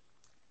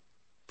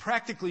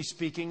 Practically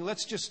speaking,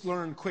 let's just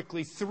learn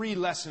quickly 3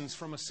 lessons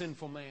from a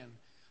sinful man.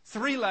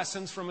 3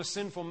 lessons from a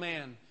sinful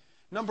man.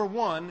 Number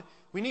 1,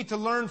 we need to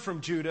learn from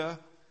Judah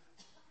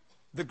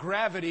the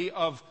gravity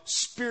of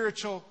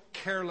spiritual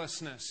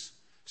carelessness.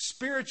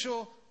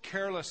 Spiritual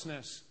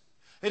carelessness.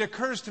 It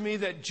occurs to me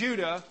that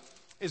Judah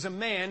is a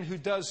man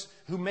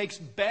who makes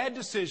bad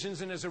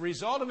decisions, and as a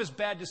result of his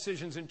bad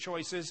decisions and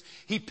choices,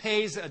 he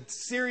pays a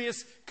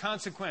serious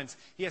consequence.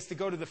 He has to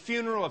go to the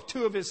funeral of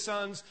 2 of his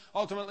sons.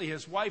 Ultimately,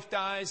 his wife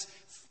dies.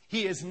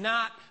 He is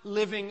not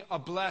living a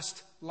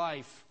blessed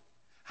life.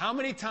 How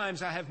many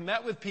times I have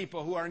met with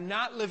people who are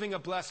not living a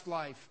blessed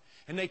life,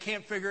 and they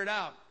can't figure it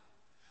out.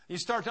 You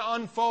start to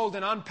unfold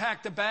and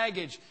unpack the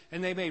baggage,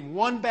 and they made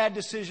one bad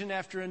decision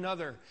after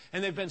another.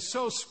 And they've been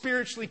so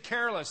spiritually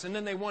careless, and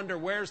then they wonder,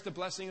 where's the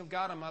blessing of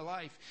God on my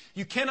life?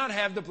 You cannot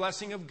have the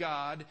blessing of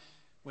God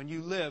when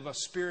you live a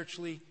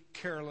spiritually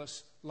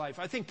careless life.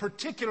 I think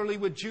particularly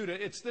with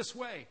Judah, it's this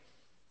way.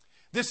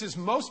 This is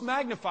most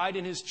magnified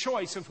in his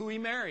choice of who he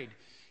married.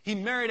 He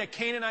married a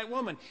Canaanite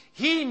woman.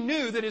 He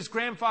knew that his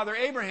grandfather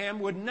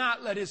Abraham would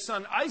not let his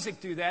son Isaac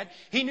do that.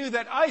 He knew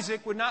that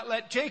Isaac would not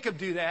let Jacob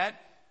do that.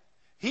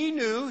 He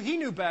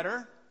knew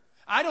better.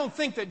 I don't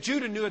think that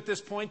Judah knew at this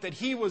point that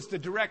he was the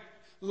direct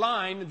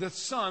line, the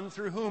son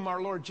through whom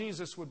our Lord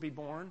Jesus would be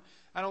born.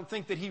 I don't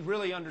think that he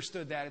really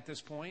understood that at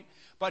this point.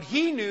 But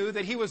he knew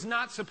that he was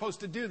not supposed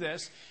to do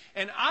this.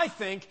 And I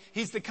think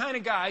he's the kind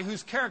of guy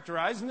who's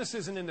characterized, and this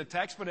isn't in the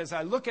text, but as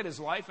I look at his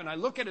life and I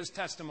look at his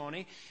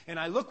testimony and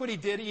I look what he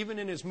did even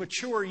in his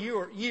mature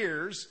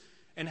years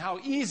and how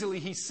easily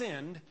he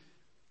sinned,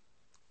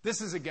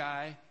 this is a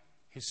guy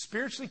who's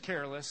spiritually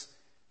careless.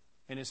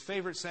 And his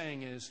favorite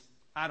saying is,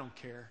 I don't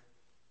care.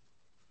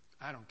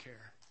 I don't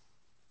care.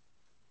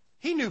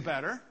 He knew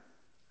better.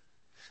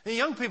 The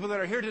young people that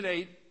are here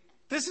today,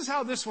 this is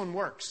how this one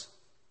works.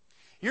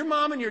 Your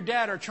mom and your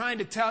dad are trying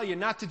to tell you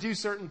not to do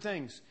certain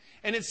things.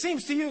 And it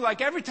seems to you like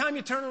every time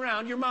you turn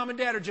around, your mom and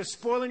dad are just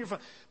spoiling your fun.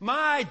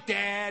 My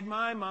dad,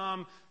 my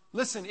mom.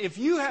 Listen, if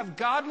you have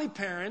godly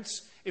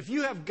parents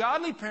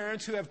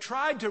who have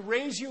tried to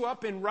raise you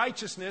up in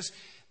righteousness,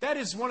 that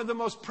is one of the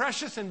most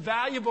precious and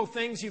valuable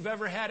things you've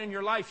ever had in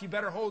your life. You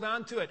better hold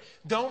on to it.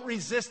 Don't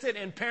resist it,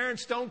 and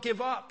parents, don't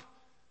give up.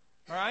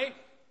 All right?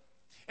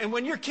 And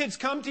when your kids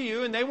come to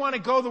you and they want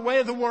to go the way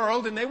of the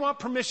world and they want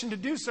permission to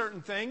do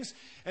certain things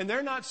and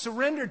they're not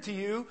surrendered to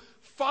you,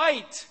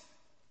 fight.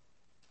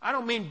 I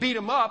don't mean beat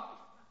them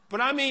up,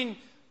 but I mean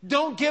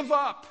don't give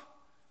up.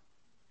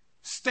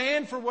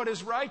 Stand for what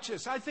is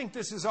righteous. I think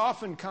this is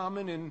often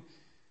common in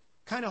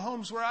kind of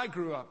homes where I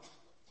grew up.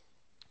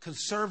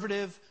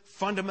 Conservative,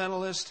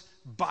 fundamentalist,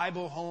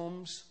 Bible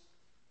homes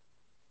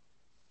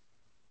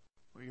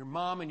where your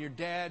mom and your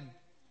dad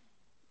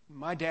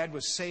My dad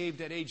was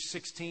saved at age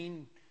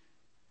 16,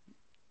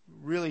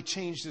 really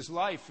changed his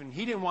life, and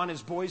he didn't want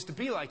his boys to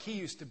be like he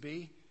used to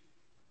be.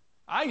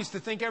 I used to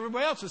think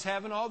everybody else was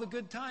having all the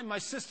good time. My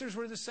sisters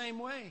were the same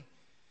way.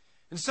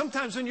 And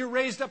sometimes when you're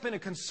raised up in a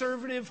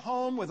conservative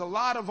home with a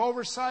lot of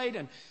oversight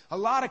and a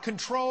lot of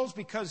controls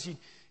because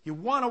you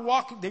want to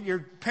walk, that your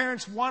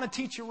parents want to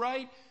teach you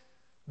right,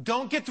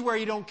 don't get to where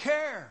you don't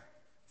care.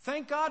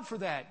 Thank God for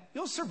that.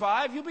 You'll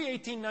survive. You'll be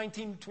 18,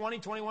 19, 20,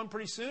 21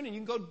 pretty soon, and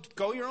you can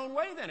go your own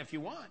way then if you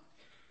want.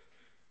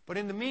 But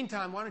in the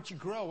meantime, why don't you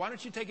grow? Why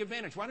don't you take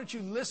advantage? Why don't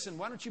you listen?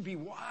 Why don't you be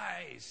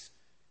wise?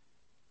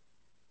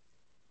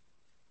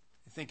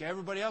 I think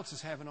everybody else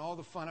is having all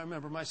the fun. I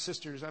remember my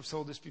sisters, I've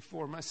told this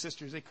before, my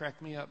sisters, they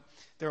cracked me up.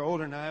 They're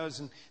older than I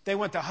was, and they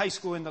went to high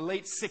school in the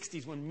late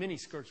 60s when mini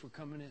skirts were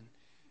coming in.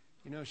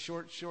 You know,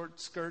 short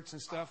skirts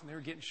and stuff, and they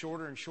were getting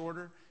shorter and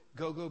shorter.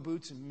 Go-go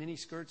boots and mini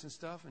skirts and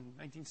stuff in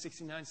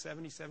 1969,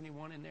 70,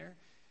 71 in there.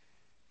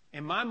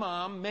 And my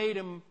mom made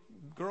them,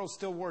 girls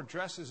still wore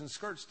dresses and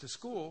skirts to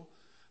school.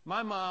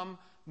 My mom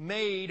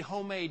made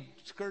homemade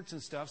skirts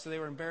and stuff, so they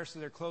were embarrassed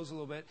of their clothes a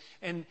little bit.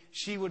 And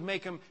she would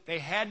make them, they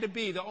had to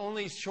be the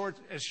only as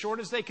short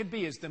as they could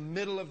be is the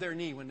middle of their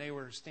knee when they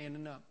were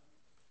standing up.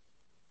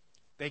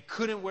 They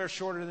couldn't wear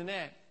shorter than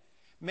that.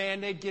 Man,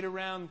 they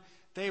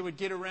would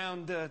get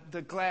around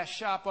the glass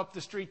shop up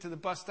the street to the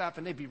bus stop,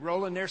 and they'd be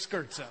rolling their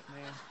skirts up,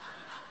 man.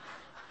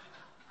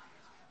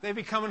 They'd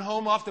be coming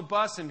home off the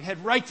bus and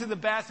head right to the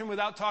bathroom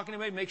without talking to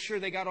anybody, make sure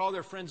they got all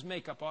their friends'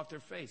 makeup off their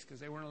face because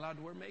they weren't allowed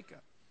to wear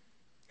makeup.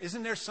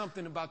 Isn't there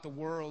something about the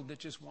world that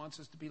just wants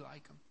us to be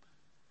like them?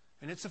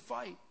 And it's a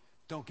fight.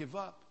 Don't give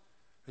up.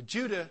 But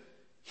Judah,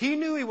 he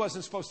knew he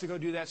wasn't supposed to go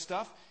do that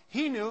stuff.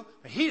 He knew,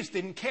 but he just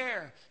didn't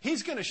care.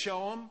 He's going to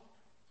show them.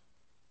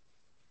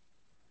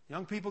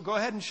 Young people, go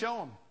ahead and show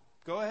them.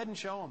 Go ahead and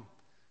show them.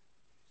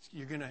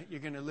 You're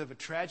going to live a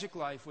tragic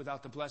life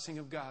without the blessing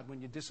of God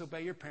when you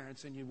disobey your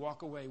parents and you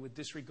walk away with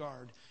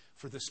disregard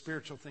for the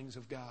spiritual things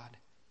of God.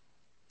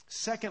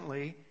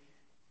 Secondly,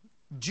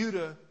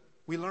 Judah,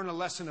 we learn a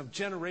lesson of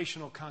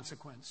generational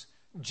consequence.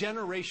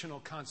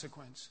 Generational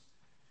consequence.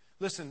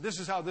 Listen, this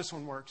is how this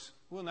one works.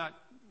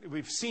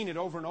 We've seen it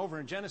over and over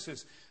in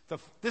Genesis.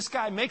 This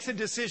guy makes a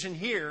decision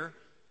here,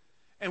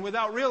 and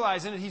without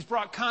realizing it, he's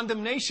brought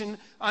condemnation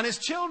on his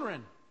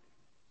children.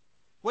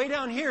 Way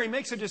down here, he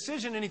makes a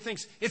decision and he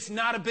thinks, it's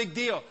not a big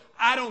deal.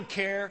 I don't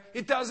care.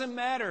 It doesn't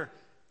matter.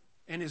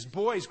 And his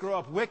boys grow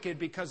up wicked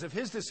because of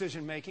his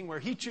decision making, where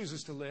he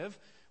chooses to live.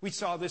 We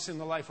saw this in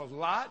the life of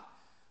Lot.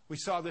 We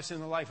saw this in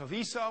the life of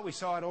Esau. We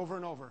saw it over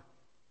and over.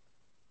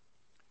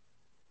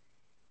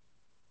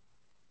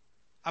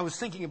 I was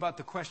thinking about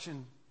the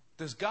question,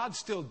 does God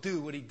still do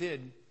what he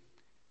did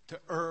to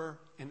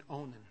and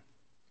Onan?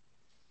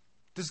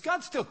 Does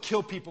God still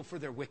kill people for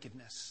their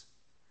wickedness?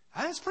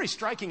 That's pretty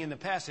striking in the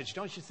passage,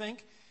 don't you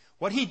think?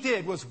 What he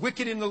did was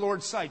wicked in the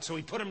Lord's sight, so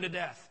he put him to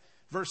death.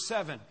 Verse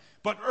 7.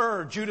 But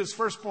Judah's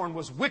firstborn,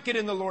 was wicked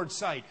in the Lord's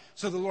sight,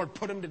 so the Lord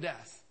put him to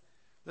death.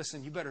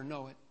 Listen, you better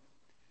know it.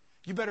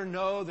 You better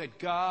know that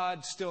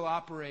God still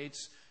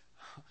operates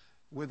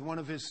with one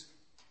of his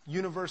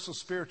universal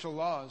spiritual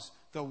laws.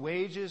 The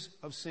wages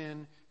of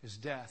sin is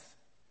death.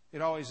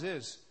 It always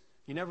is.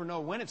 You never know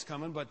when it's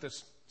coming, but the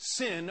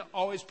sin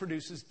always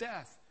produces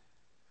death.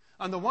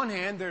 On the one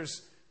hand,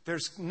 there's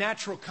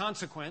natural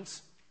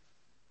consequence.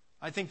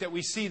 I think that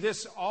we see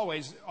this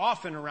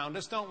often around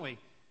us, don't we?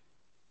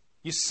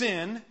 You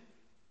sin.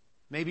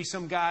 Maybe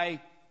some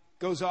guy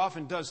goes off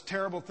and does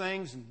terrible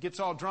things and gets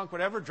all drunk,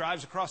 whatever,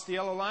 drives across the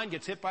yellow line,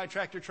 gets hit by a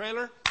tractor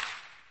trailer.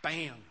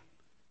 Bam.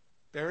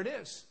 There it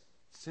is.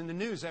 It's in the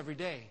news every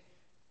day.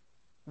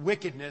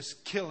 Wickedness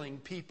killing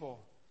people.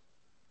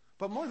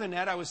 But more than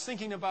that, I was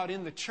thinking about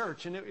in the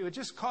church, and it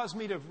just caused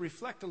me to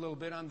reflect a little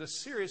bit on the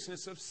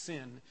seriousness of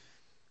sin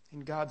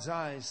in God's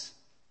eyes.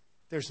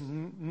 There's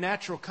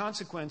natural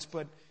consequence,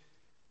 but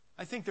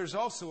I think there's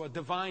also a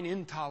divine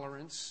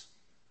intolerance.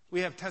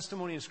 We have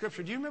testimony in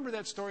Scripture. Do you remember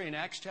that story in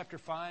Acts chapter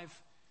 5?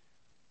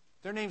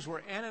 Their names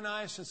were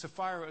Ananias and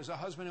Sapphira. It was a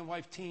husband and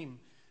wife team.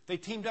 They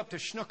teamed up to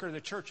snooker the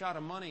church out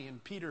of money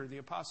and Peter, the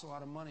apostle,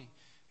 out of money.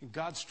 And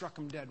God struck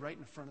them dead right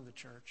in front of the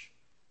church.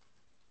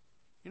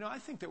 You know, I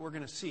think that we're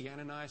going to see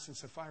Ananias and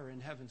Sapphira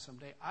in heaven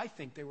someday. I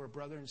think they were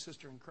brother and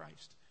sister in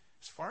Christ,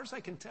 as far as I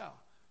can tell.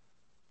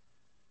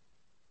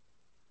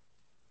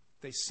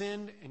 They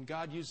sinned, and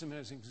God used them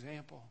as an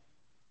example.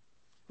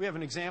 We have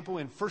an example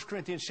in 1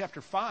 Corinthians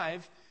chapter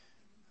 5.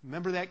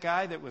 Remember that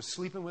guy that was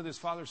sleeping with his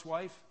father's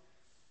wife?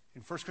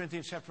 In 1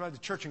 Corinthians chapter 5, the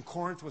church in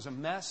Corinth was a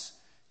mess.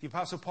 The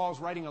Apostle Paul is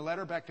writing a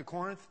letter back to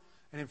Corinth.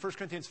 And in 1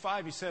 Corinthians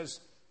 5, he says,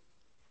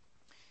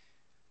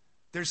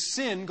 there's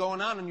sin going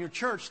on in your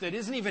church that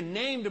isn't even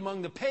named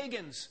among the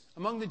pagans,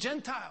 among the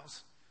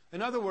Gentiles.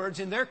 In other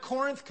words, in their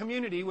Corinth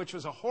community, which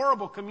was a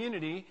horrible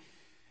community,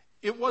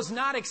 it was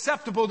not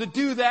acceptable to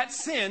do that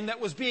sin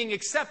that was being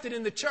accepted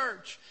in the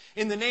church.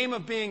 In the name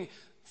of being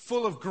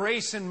full of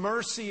grace and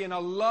mercy and a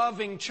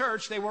loving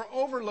church, they were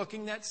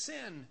overlooking that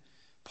sin.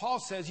 Paul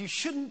says you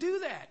shouldn't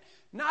do that.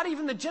 Not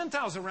even the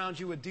Gentiles around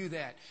you would do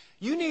that.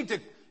 You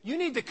need You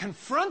need to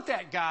confront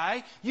that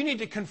guy. You need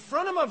to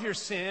confront him of your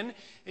sin.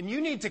 And you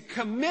need to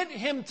commit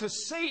him to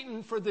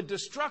Satan for the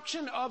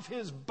destruction of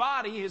his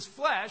body, his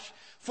flesh,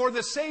 for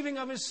the saving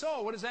of his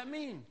soul. What does that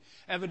mean?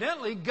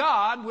 Evidently,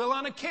 God will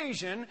on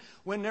occasion,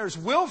 when there's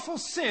willful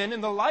sin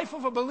in the life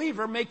of a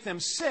believer, make them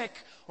sick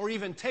or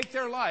even take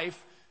their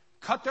life,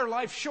 cut their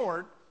life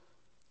short,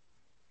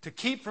 to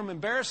keep from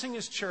embarrassing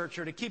His church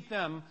or to keep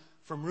them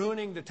from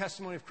ruining the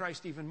testimony of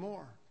Christ even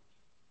more.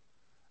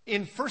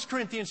 In 1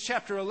 Corinthians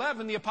chapter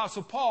 11, the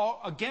Apostle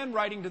Paul, again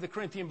writing to the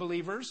Corinthian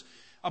believers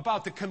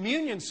about the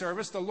communion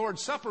service, the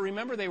Lord's Supper.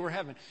 Remember, they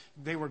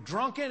were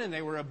drunken and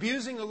they were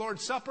abusing the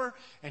Lord's Supper.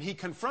 And he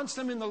confronts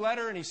them in the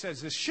letter and he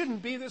says, this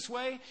shouldn't be this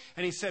way.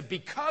 And he said,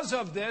 because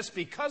of this,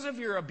 because of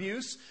your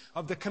abuse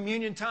of the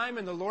communion time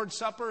and the Lord's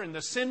Supper and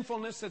the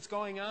sinfulness that's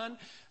going on,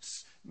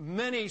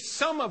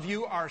 some of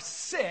you are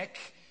sick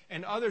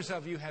and others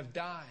of you have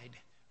died,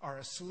 are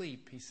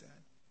asleep, he said.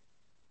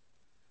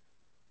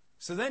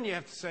 So then you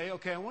have to say,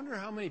 okay, I wonder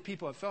how many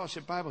people at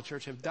Fellowship Bible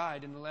Church have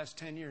died in the last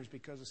 10 years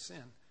because of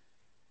sin.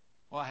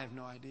 Well, I have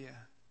no idea.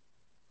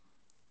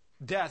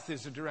 Death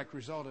is a direct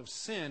result of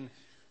sin.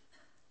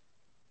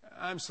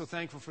 I'm so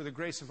thankful for the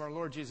grace of our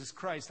Lord Jesus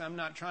Christ. I'm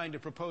not trying to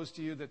propose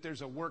to you that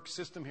there's a work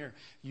system here.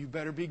 You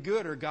better be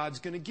good or God's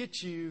going to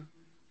get you.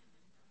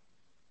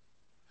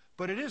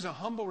 But it is a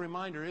humble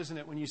reminder, isn't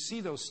it, when you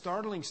see those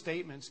startling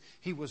statements,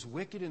 he was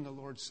wicked in the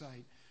Lord's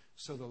sight,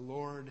 so the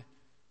Lord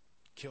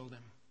killed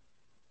him.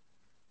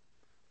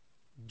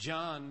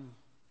 John,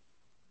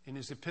 in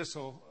his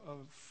epistle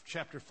of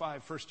chapter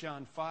 5, 1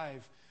 John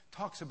 5,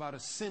 talks about a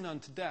sin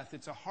unto death.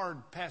 It's a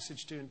hard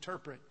passage to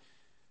interpret.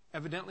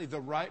 Evidently,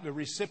 the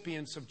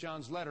recipients of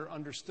John's letter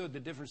understood the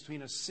difference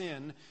between a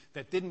sin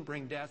that didn't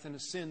bring death and a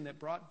sin that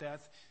brought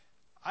death.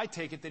 I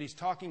take it that he's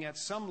talking at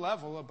some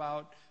level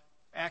about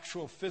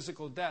actual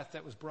physical death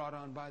that was brought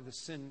on by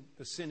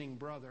the sinning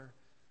brother.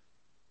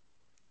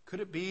 Could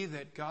it be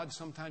that God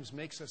sometimes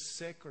makes us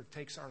sick or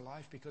takes our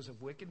life because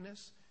of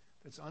wickedness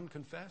that's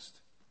unconfessed?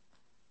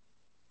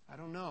 I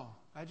don't know.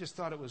 I just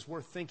thought it was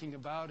worth thinking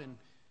about, and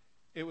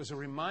it was a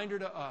reminder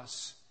to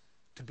us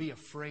to be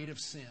afraid of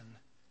sin.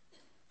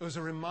 It was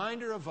a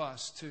reminder of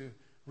us to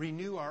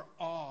renew our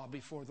awe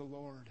before the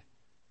Lord.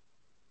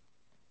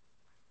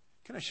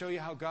 Can I show you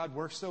how God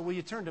works, though? Will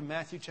you turn to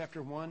Matthew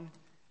chapter 1?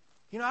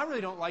 You know, I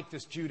really don't like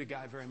this Judah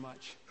guy very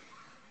much.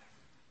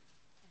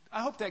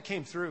 I hope that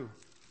came through.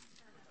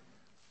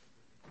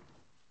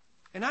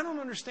 And I don't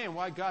understand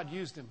why God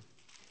used him.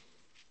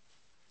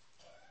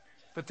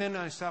 But then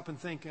I stop and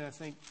think,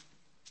 I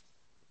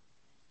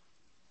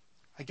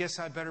guess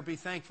I'd better be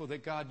thankful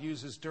that God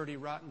uses dirty,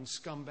 rotten,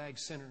 scumbag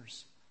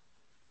sinners,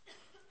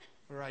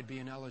 or I'd be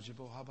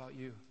ineligible. How about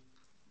you?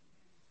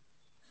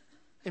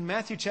 In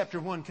Matthew chapter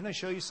 1, can I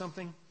show you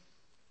something?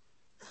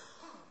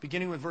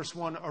 Beginning with verse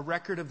 1, a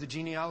record of the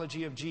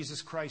genealogy of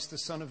Jesus Christ, the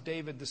son of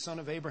David, the son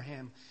of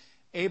Abraham.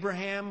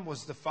 Abraham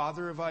was the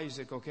father of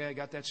Isaac. Okay, I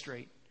got that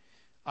straight.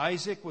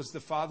 Isaac was the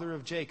father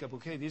of Jacob.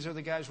 Okay, these are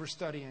the guys we're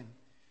studying.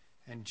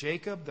 And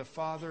Jacob, the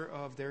father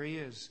of, there he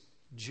is,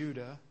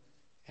 Judah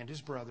and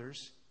his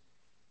brothers.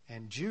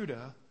 And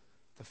Judah,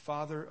 the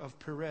father of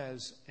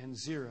Perez and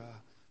Zerah,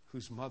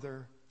 whose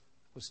mother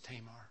was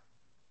Tamar.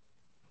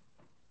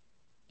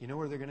 You know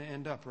where they're going to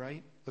end up,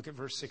 right? Look at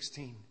verse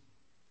 16.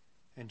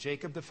 And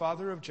Jacob, the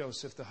father of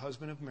Joseph, the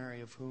husband of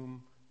Mary, of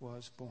whom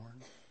was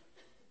born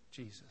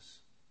Jesus.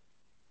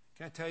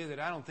 Can I tell you that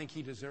I don't think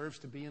he deserves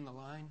to be in the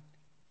line?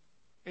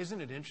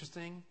 Isn't it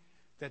interesting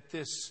that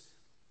this,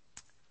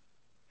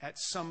 at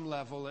some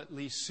level, at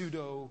least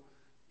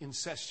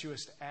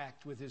pseudo-incestuous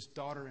act with his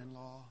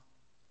daughter-in-law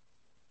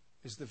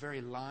is the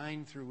very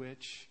line through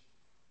which,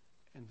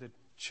 and the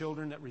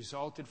children that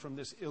resulted from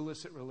this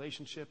illicit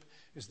relationship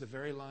is the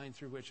very line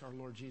through which our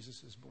Lord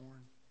Jesus is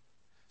born.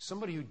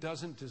 Somebody who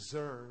doesn't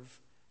deserve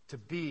to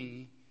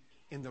be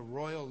in the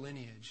royal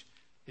lineage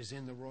is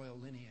in the royal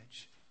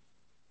lineage.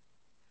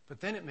 But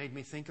then it made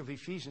me think of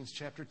Ephesians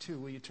chapter 2.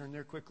 Will you turn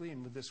there quickly?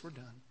 And with this, we're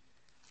done.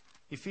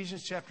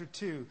 Ephesians chapter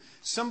 2.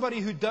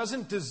 Somebody who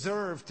doesn't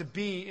deserve to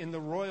be in the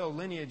royal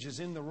lineage is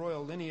in the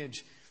royal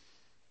lineage.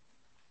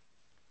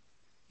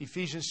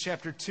 Ephesians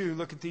chapter 2.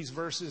 Look at these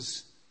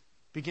verses,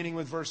 beginning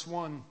with verse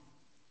 1.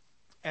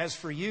 As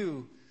for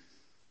you,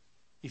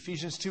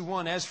 Ephesians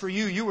 2:1, as for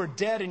you, you were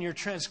dead in your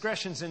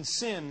transgressions and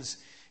sins,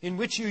 in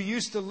which you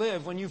used to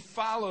live when you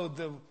followed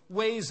the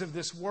ways of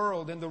this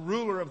world and the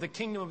ruler of the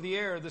kingdom of the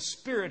air, the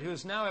spirit who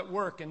is now at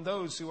work in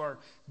those who are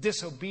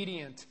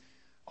disobedient.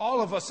 All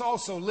of us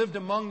also lived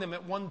among them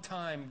at one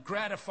time,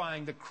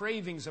 gratifying the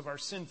cravings of our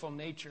sinful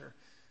nature,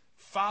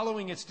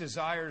 following its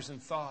desires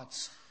and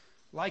thoughts.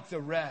 Like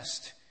the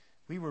rest,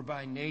 we were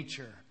by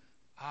nature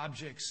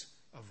objects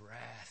of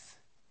wrath.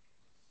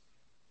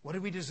 What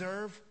did we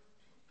deserve?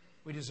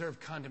 We deserve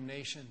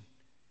condemnation.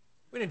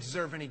 We didn't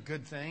deserve any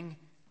good thing.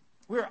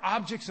 We're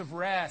objects of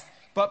wrath.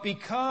 But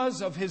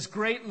because of His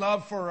great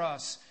love for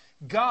us,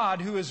 God,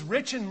 who is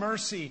rich in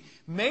mercy,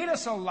 made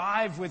us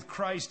alive with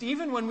Christ,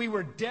 even when we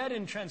were dead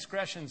in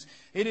transgressions.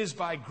 It is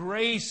by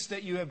grace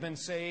that you have been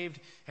saved.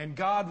 And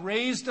God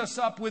raised us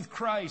up with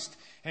Christ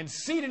and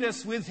seated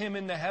us with Him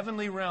in the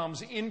heavenly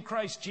realms in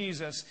Christ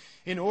Jesus,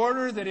 in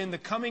order that in the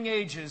coming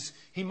ages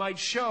He might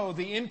show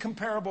the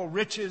incomparable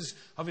riches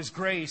of His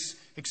grace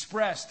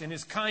expressed in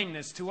His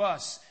kindness to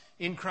us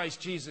in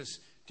Christ Jesus.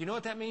 Do you know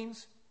what that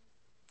means?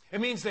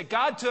 It means that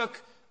God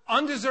took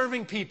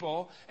undeserving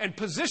people and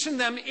positioned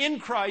them in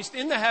Christ,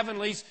 in the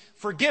heavenlies,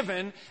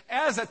 forgiven,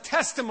 as a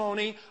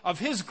testimony of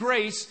His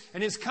grace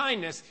and His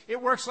kindness. It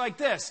works like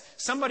this.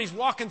 Somebody's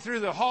walking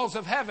through the halls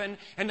of heaven,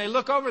 and they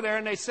look over there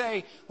and they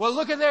say, well,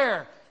 look at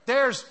there.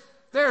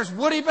 There's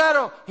Woody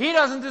Bettle. He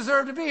doesn't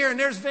deserve to be here. And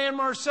there's Van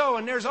Marceau.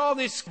 And there's all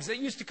these that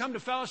used to come to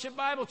Fellowship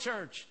Bible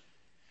Church.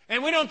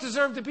 And we don't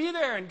deserve to be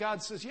there. And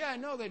God says, yeah,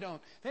 no, they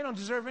don't. They don't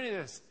deserve any of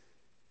this.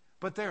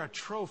 But they're a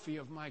trophy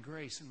of my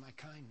grace and my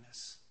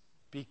kindness.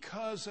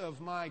 Because of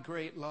my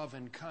great love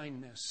and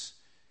kindness,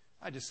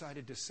 I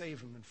decided to save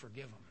them and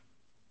forgive them.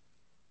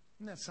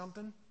 Isn't that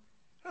something?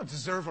 I don't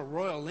deserve a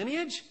royal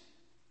lineage.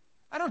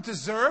 I don't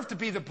deserve to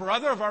be the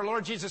brother of our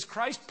Lord Jesus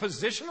Christ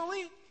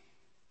positionally.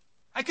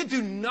 I could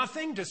do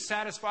nothing to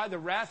satisfy the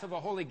wrath of a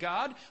holy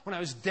God when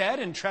I was dead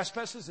in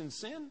trespasses and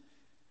sin.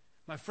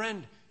 My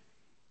friend,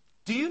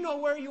 do you know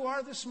where you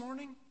are this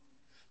morning?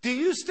 Do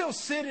you still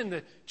sit in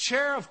the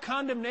chair of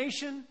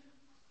condemnation?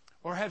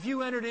 Or have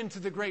you entered into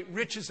the great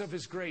riches of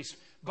His grace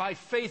by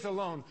faith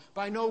alone,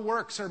 by no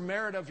works or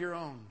merit of your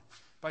own,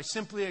 by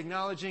simply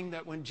acknowledging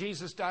that when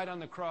Jesus died on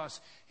the cross,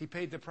 He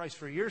paid the price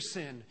for your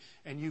sin,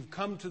 and you've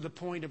come to the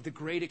point of the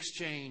great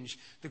exchange.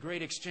 The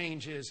great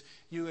exchange is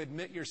you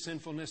admit your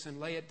sinfulness and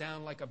lay it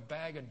down like a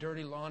bag of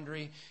dirty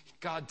laundry.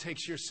 God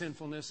takes your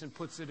sinfulness and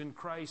puts it in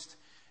Christ,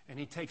 and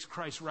He takes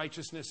Christ's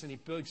righteousness and He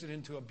builds it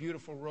into a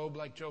beautiful robe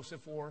like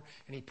Joseph wore,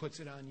 and He puts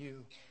it on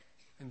you.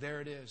 And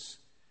there it is.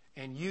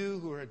 And you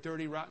who are a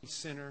dirty, rotten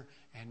sinner,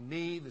 and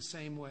me the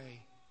same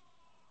way,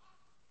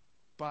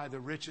 by the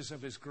riches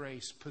of His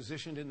grace,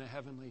 positioned in the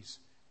heavenlies,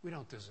 we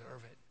don't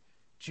deserve it.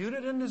 Judah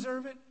didn't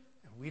deserve it,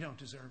 and we don't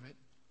deserve it.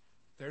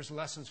 There's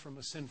lessons from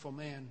a sinful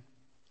man.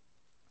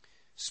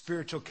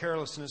 Spiritual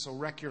carelessness will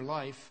wreck your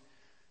life.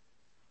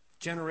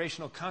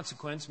 Generational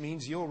consequence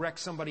means you'll wreck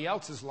somebody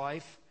else's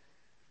life.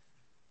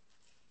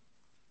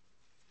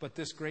 But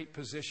this great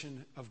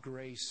position of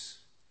grace,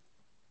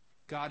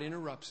 God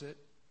interrupts it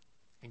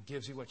and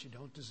gives you what you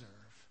don't deserve.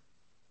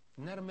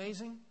 Isn't that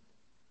amazing?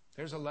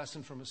 There's a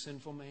lesson from a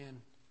sinful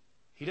man.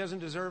 He doesn't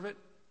deserve it,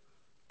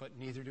 but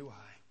neither do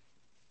I.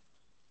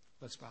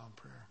 Let's bow in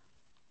prayer.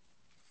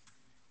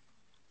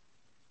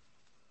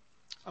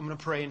 I'm going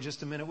to pray in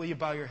just a minute. Will you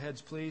bow your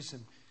heads, please?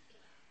 And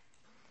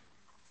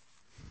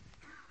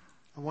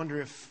I wonder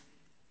if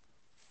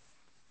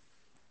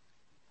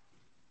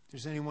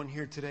there's anyone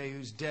here today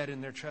who's dead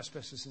in their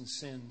trespasses and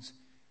sins.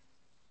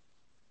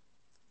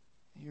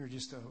 You're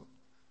just a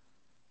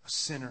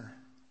sinner.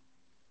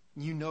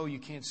 You know you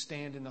can't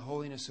stand in the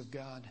holiness of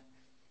God.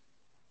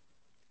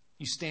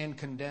 You stand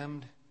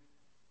condemned.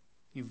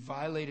 You've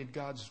violated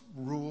God's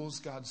rules,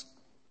 God's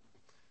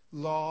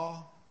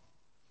law.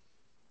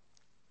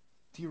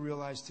 Do you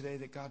realize today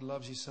that God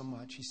loves you so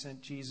much? He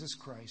sent Jesus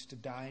Christ to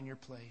die in your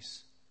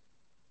place,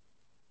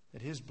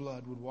 that His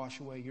blood would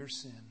wash away your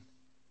sin.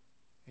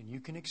 And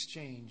you can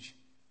exchange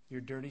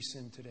your dirty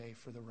sin today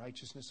for the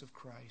righteousness of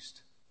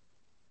Christ.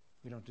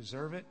 We don't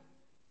deserve it.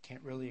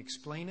 Can't really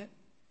explain it,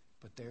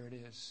 but there it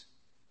is.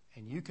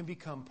 And you can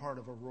become part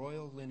of a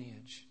royal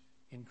lineage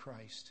in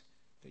Christ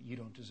that you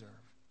don't deserve.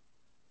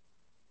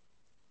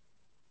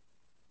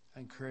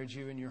 I encourage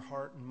you in your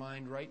heart and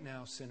mind right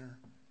now, sinner,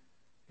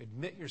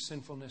 admit your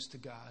sinfulness to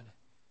God.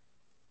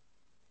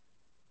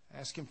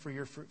 Ask Him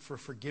for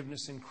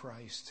forgiveness in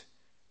Christ.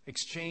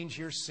 Exchange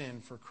your sin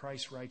for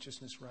Christ's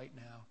righteousness right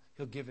now.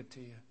 He'll give it to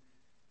you.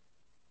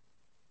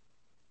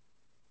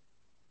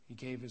 He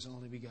gave His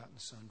only begotten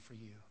Son for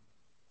you.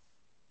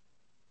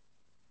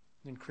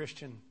 And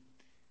Christian,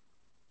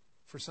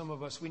 for some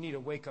of us, we need a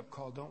wake-up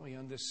call, don't we,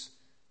 on this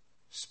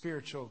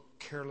spiritual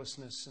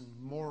carelessness and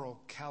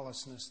moral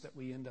callousness that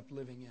we end up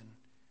living in.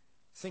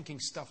 Thinking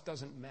stuff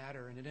doesn't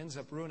matter, and it ends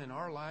up ruining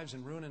our lives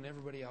and ruining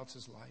everybody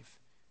else's life.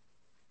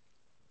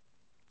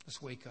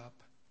 Let's wake up.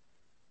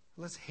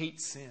 Let's hate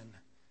sin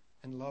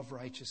and love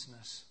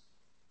righteousness.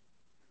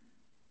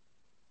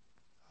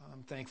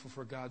 I'm thankful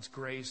for God's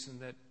grace and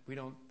that we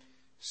don't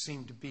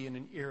seem to be in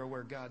an era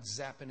where God's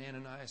zapping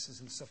Ananias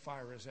and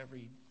Sapphira's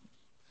every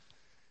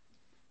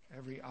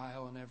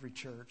aisle and every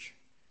church.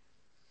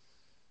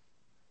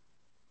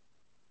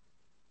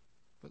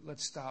 But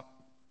let's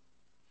stop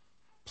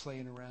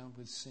playing around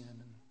with sin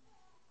and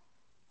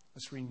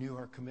let's renew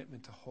our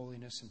commitment to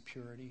holiness and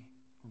purity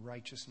and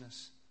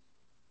righteousness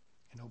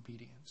and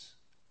obedience.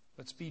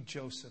 Let's be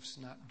Joseph's,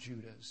 not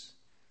Judah's.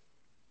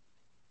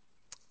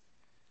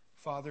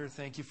 Father,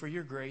 thank you for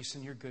your grace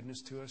and your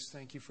goodness to us.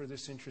 Thank you for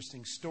this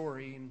interesting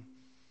story. And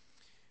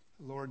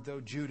Lord, though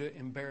Judah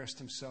embarrassed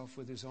himself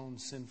with his own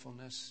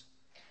sinfulness,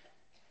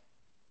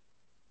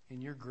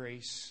 in your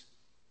grace,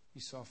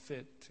 you saw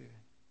fit to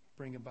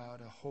bring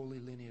about a holy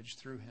lineage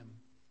through him.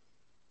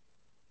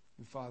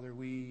 And Father,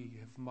 we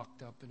have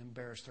mucked up and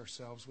embarrassed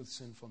ourselves with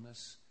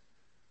sinfulness,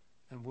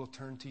 and we'll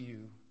turn to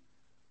you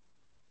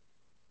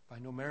by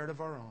no merit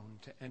of our own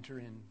to enter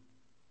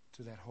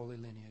into that holy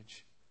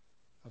lineage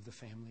of the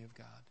family of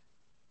God.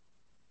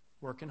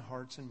 Work in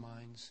hearts and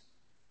minds.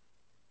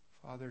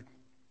 Father,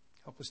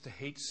 help us to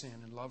hate sin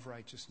and love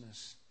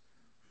righteousness,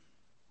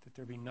 that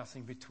there be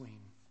nothing between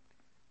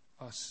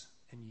us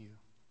and you.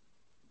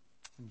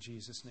 In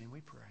Jesus' name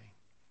we pray.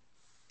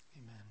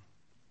 Amen.